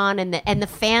going on, and the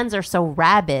fans are so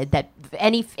rabid that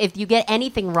if you get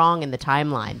anything wrong in the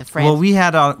timeline, the fans... Well, we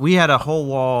had a whole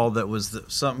wall that was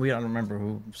something, we don't remember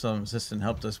who some assistant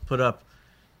helped us put up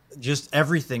just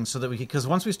everything so that we could, because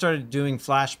once we started doing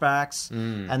flashbacks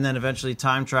and then eventually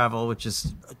time travel, which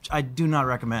is I do not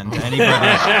recommend to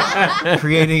anybody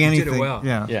creating anything. You did it well.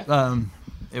 Yeah.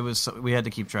 It was, we had to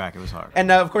keep track. It was hard. And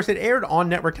of course, it aired on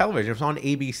network television. It was on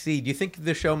ABC. Do you think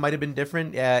the show might have been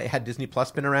different had Disney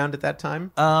Plus been around at that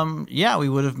time? Yeah, we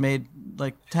would have made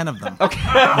 10 of them. Okay.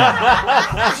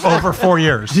 Over 4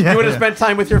 years. You would have spent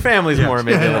time with your families more,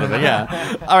 maybe a little bit.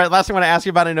 Yeah. All right. Last thing I want to ask you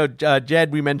about. I know,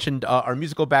 Jed, we mentioned our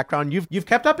musical background. You've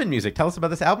kept up in music. Tell us about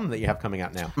this album that you have coming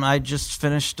out now. I just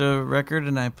finished a record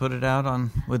and I put it out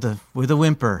with a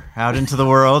whimper out into the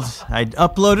world. I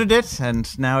uploaded it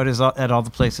and now it is at all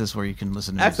the places where you can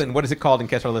listen to music. Excellent. What is it called in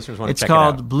case our listeners want to check it out?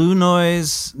 It's called Blue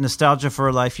Noise, Nostalgia for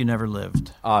a Life You Never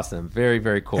Lived. Awesome. Very,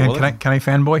 very cool. And can I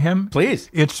fanboy him? Please.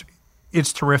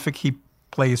 It's terrific. He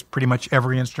plays pretty much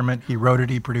every instrument. He wrote it.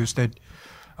 He produced it.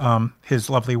 His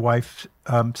lovely wife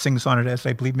sings on it, as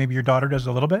I believe maybe your daughter does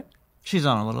a little bit. She's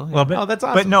on a little. Yeah. A little bit. Oh, that's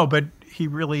awesome. But he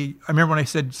really... I remember when I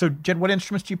said, so Jed, what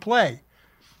instruments do you play?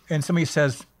 And somebody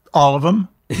says, all of them.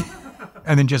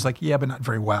 And then just yeah, but not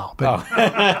very well. But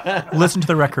listen to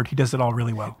the record. He does it all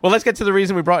really well. Well, let's get to the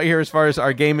reason we brought you here as far as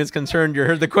our game is concerned. You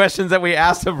heard the questions that we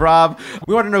asked of Rob.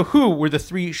 We want to know who were the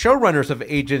 3 showrunners of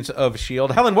Agents of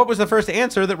S.H.I.E.L.D. Helen, what was the first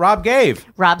answer that Rob gave?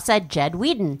 Rob said Jed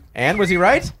Whedon. And was he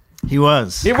right? He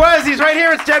was. He was. He's right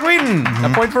here. It's Jed Whedon.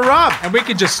 A point for Rob. And we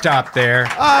could just stop there.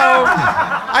 Oh,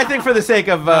 I think for the sake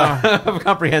of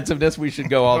comprehensiveness, we should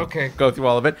go through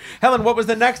all of it. Helen, what was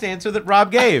the next answer that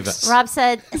Rob gave? Rob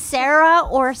said Sarah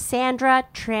or Sandra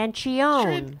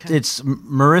Tranchione. It's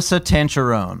Marissa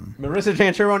Tancherone. Marissa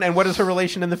Tancherone. And what is her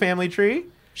relation in the family tree?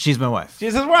 She's my wife.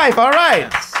 She's his wife. All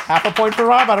right. Half a point for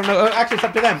Rob. I don't know. Actually, it's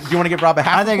up to them. Do you want to give Rob a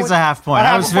half? I think it's a half point.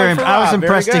 I was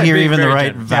impressed to hear even the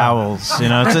right vowels.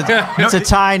 It's a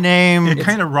Thai name. It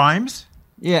kind of rhymes.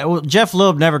 Yeah, well, Jeff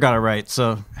Loeb never got it right,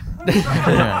 so...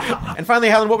 Yeah. And finally,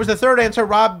 Helen, what was the third answer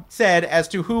Rob said as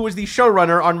to who was the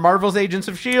showrunner on Marvel's Agents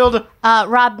of S.H.I.E.L.D.?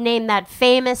 Rob named that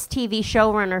famous TV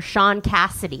showrunner Sean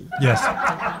Cassidy. Yes.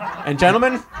 And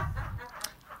gentlemen?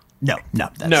 No.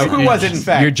 Who was it, in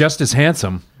fact? You're just as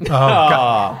handsome.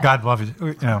 Oh, God love you.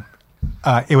 You know,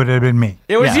 it would have been me.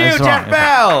 It was you, it's Jeff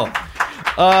wrong.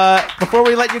 Bell. Before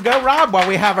we let you go, Rob, while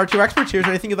we have our two experts here, is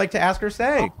there anything you'd like to ask or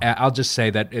say? I'll just say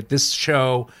that this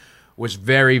show was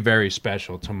very, very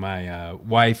special to my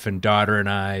wife and daughter and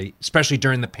I, especially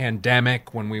during the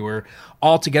pandemic when we were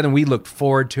all together. And we looked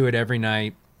forward to it every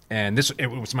night. And it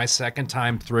was my second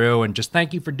time through. And just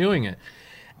thank you for doing it.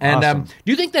 And Awesome. do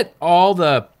you think that all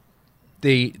the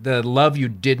love you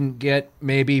didn't get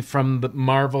maybe from the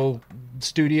Marvel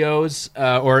Studios,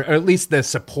 or at least the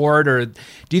support, or do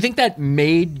you think that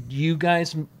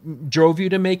drove you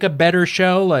to make a better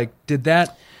show? Like, did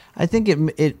that? I think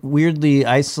it weirdly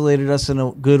isolated us in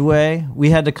a good way. We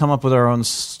had to come up with our own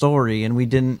story, and we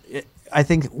didn't. I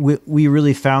think we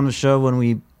really found the show when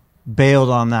we bailed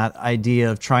on that idea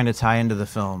of trying to tie into the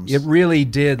films. It really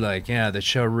did. The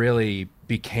show really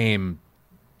became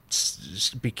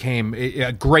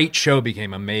a great show.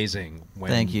 Became amazing.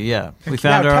 Thank you. Yeah, we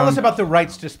found now, our tell own. us about the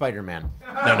rights to Spider-Man.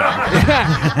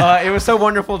 No. It was so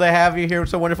wonderful to have you here. It was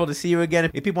so wonderful to see you again.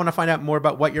 If people want to find out more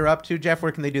about what you're up to, Jeff,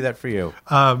 where can they do that for you?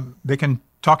 They can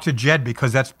talk to Jed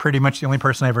because that's pretty much the only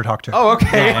person I ever talked to. Oh,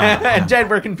 okay. And Jed,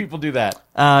 where can people do that?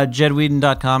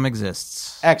 JedWhedon.com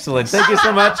exists. Excellent. Thank you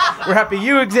so much. We're happy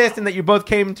you exist and that you both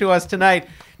came to us tonight.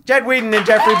 Jed Whedon and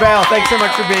Jeffrey Bell, thanks so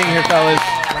much for being here, fellas.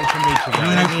 Nice to meet you.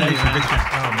 Really nice to meet you. Big fan.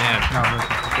 Oh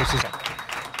man, this is.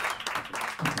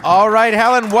 All right,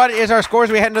 Helen, what is our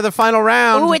scores? We head into the final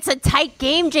round. Ooh, it's a tight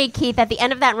game, J. Keith. At the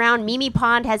end of that round, Mimi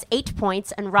Pond has 8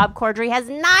 points and Rob Corddry has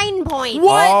 9 points.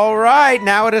 All right,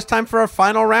 now it is time for our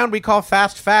final round we call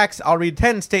Fast Facts. I'll read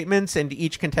 10 statements, and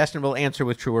each contestant will answer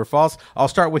with true or false. I'll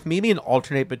start with Mimi and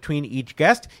alternate between each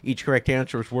guest. Each correct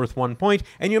answer is worth 1 point,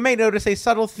 and you may notice a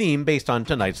subtle theme based on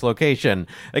tonight's location.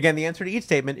 Again, the answer to each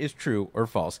statement is true or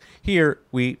false. Here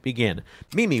we begin.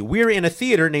 Mimi, we're in a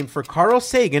theater named for Carl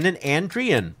Sagan and Anne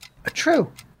Druyan.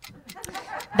 True.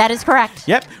 That is correct.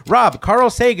 Yep. Rob, Carl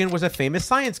Sagan was a famous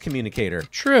science communicator.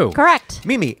 True. Correct.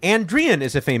 Mimi, Anne Druyan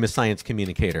is a famous science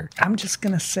communicator. I'm just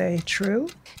going to say true.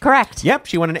 Correct. Yep,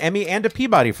 she won an Emmy and a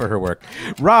Peabody for her work.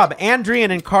 Rob, Anne Druyan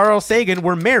and Carl Sagan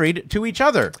were married to each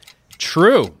other.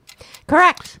 True.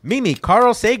 Correct. Mimi,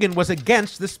 Carl Sagan was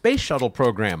against the space shuttle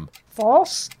program.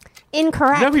 False.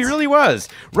 Incorrect. No, he really was.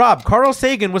 Rob, Carl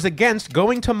Sagan was against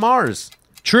going to Mars.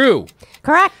 True.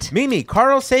 Correct. Mimi,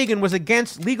 Carl Sagan was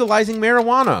against legalizing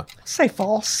marijuana. Say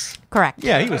false. Correct.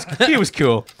 Yeah, he was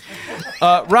cool.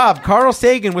 Rob, Carl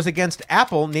Sagan was against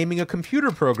Apple naming a computer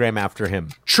program after him.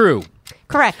 True.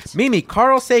 Correct. Mimi,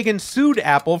 Carl Sagan sued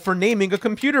Apple for naming a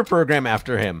computer program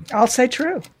after him. I'll say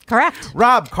true. Correct.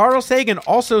 Rob, Carl Sagan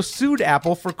also sued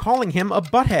Apple for calling him a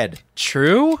butthead.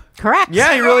 True. Correct.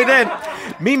 Yeah, he really did.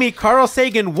 Mimi, Carl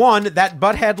Sagan won that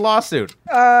butthead lawsuit.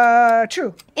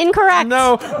 True. Incorrect.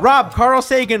 No, Rob, Carl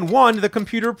Sagan won the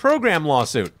computer program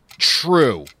lawsuit.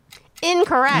 True.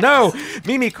 Incorrect. No,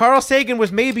 Mimi, Carl Sagan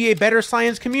was maybe a better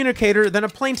science communicator than a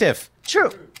plaintiff.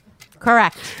 True.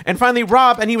 Correct. And finally,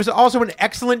 Rob, and he was also an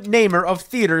excellent namer of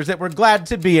theaters that we're glad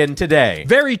to be in today.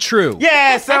 Very true.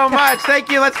 Yeah, so much. Thank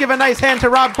you. Let's give a nice hand to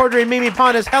Rob Corddry and Mimi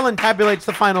Pond as Helen tabulates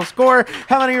the final score.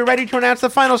 Helen, are you ready to announce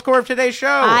the final score of today's show?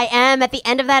 I am. At the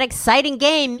end of that exciting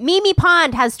game, Mimi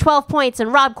Pond has 12 points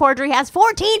and Rob Corddry has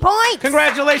 14 points.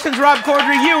 Congratulations, Rob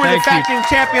Corddry. You were the facting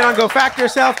champion on Go Fact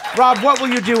Yourself. Rob, what will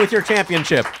you do with your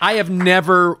championship? I have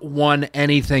never won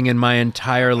anything in my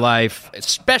entire life,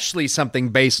 especially something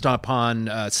based upon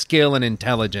skill and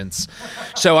intelligence.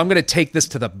 So I'm going to take this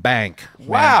to the bank.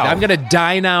 Wow. I'm going to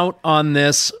dine out on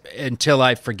this until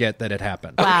I forget that it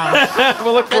happened. Wow.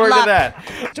 We'll look forward to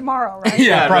that. Tomorrow, right?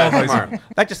 Yeah, probably. Tomorrow.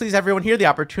 That just leaves everyone here the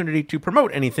opportunity to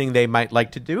promote anything they might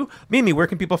like to do. Mimi, where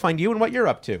can people find you and what you're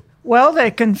up to? Well,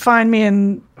 they can find me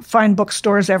in fine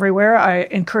bookstores everywhere. I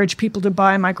encourage people to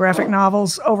buy my graphic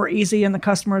novels Over Easy and The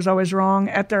Customer is Always Wrong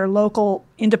at their local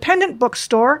independent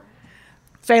bookstore.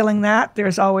 Failing that,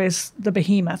 there's always the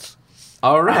behemoth.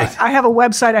 All right. I have a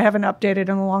website I haven't updated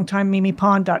in a long time,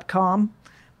 mimipond.com,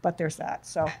 but there's that.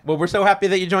 So. Well, we're so happy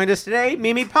that you joined us today,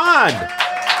 Mimi Pond.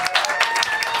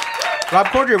 Rob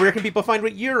Corddry, where can people find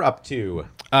what you're up to?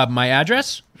 My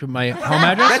address? My home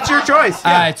address? That's your choice.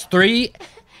 Yeah. It's 3...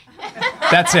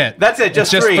 That's it. That's it.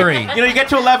 Just it's three. Three. You know, you get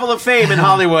to a level of fame in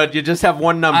Hollywood, you just have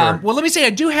one number. Well, let me say,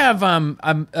 I do have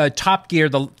Top Gear.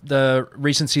 The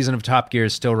recent season of Top Gear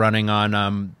is still running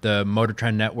on the Motor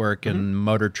Trend Network and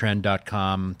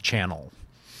MotorTrend.com channel.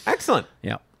 Excellent.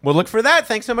 Yeah. We'll look for that.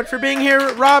 Thanks so much for being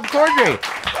here, Rob Corddry.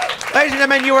 Ladies and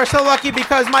gentlemen, you are so lucky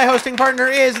because my hosting partner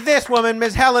is this woman,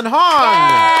 Ms. Helen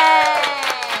Hong.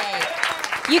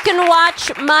 You can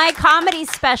watch my comedy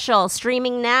special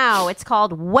streaming now. It's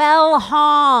called Well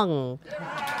Hong.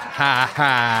 Ha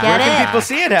ha. Get Where can it? people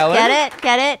see it, Helen?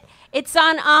 Get it? It's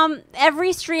on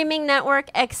every streaming network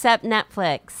except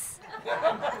Netflix.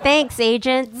 Thanks,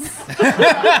 agents.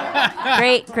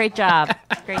 Great job.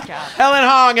 Helen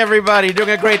Hong, everybody,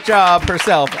 doing a great job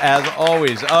herself, as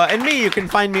always. And me, you can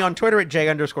find me on Twitter at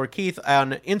J_Keith,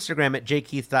 on Instagram at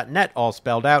jkeith.net, all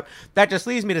spelled out. That just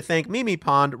leaves me to thank Mimi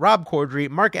Pond, Rob Corddry,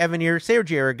 Mark Evanier,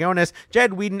 Sergio Aragonis,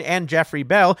 Jed Whedon, and Jeffrey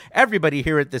Bell, everybody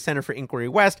here at the Center for Inquiry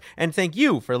West, and thank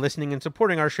you for listening and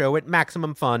supporting our show at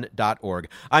MaximumFun.org.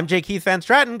 I'm J. Keith Van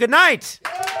Stratton. Good night.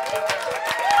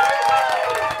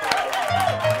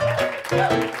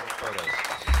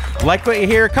 Like what you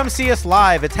hear? Come see us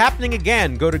live. It's happening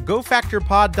again. Go to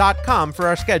gofactorpod.com for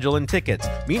our schedule and tickets.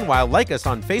 Meanwhile, like us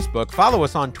on Facebook, follow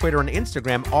us on Twitter and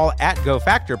Instagram, all at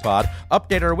GoFactorPod.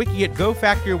 Update our wiki at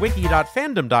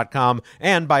gofactorwiki.fandom.com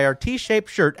and buy our T-shaped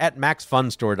shirt at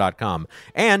maxfunstore.com.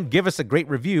 And give us a great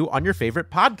review on your favorite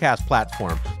podcast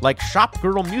platform, like Shop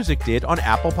Girl Music did on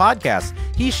Apple Podcasts.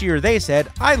 He, she, or they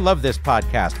said, "I love this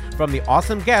podcast. From the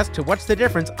awesome guest to what's the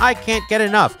difference, I can't get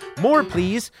enough. More,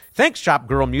 please." Thanks, Shop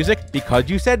Girl Music. Because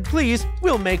you said please,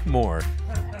 we'll make more.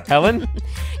 Helen?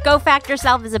 Go Fact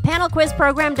Yourself is a panel quiz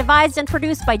program devised and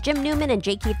produced by Jim Newman and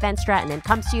J. Keith Van Stratton and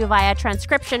comes to you via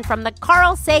transcription from the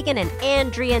Carl Sagan and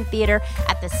Andrian Theater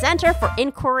at the Center for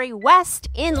Inquiry West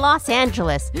in Los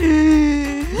Angeles.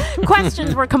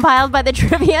 Questions were compiled by the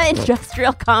Trivia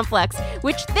Industrial Complex,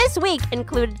 which this week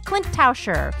included Clint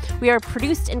Tauscher. We are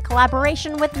produced in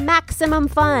collaboration with Maximum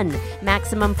Fun.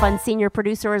 Maximum Fun senior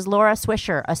producer is Laura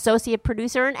Swisher. Associate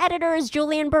producer and editor is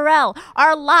Julian Burrell.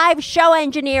 Our live show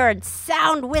engineer and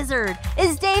sound wizard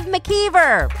is Dave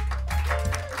McKeever.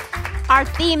 Our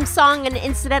theme song and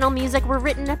incidental music were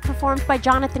written and performed by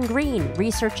Jonathan Green.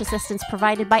 Research assistance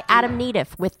provided by Adam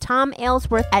Neediff, with Tom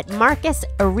Aylesworth at Marcus,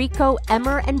 Erico,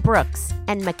 Emmer, and Brooks,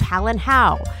 and McCallan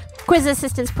Howe. Quiz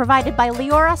assistance provided by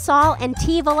Leora Saul and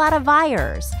T. Vallada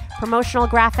Vyers. Promotional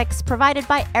graphics provided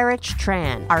by Erich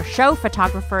Tran. Our show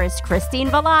photographer is Christine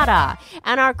Vallada.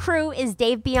 And our crew is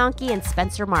Dave Bianchi and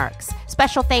Spencer Marks.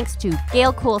 Special thanks to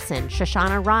Gail Coulson,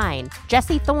 Shoshana Ryan,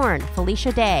 Jesse Thorne,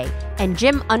 Felicia Day, and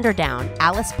Jim Underdown,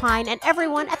 Alice Pine, and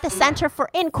everyone at the Center for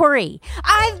Inquiry.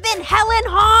 I've been Helen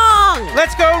Hong!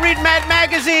 Let's go read Mad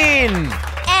Magazine!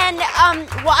 And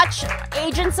watch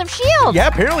Agents of S.H.I.E.L.D. Yeah,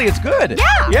 apparently it's good.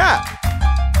 Yeah.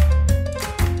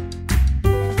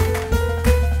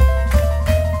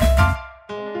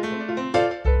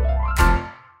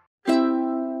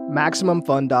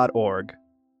 MaximumFun.org.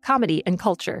 Comedy and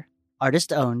culture.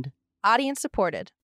 Artist owned. Audience supported.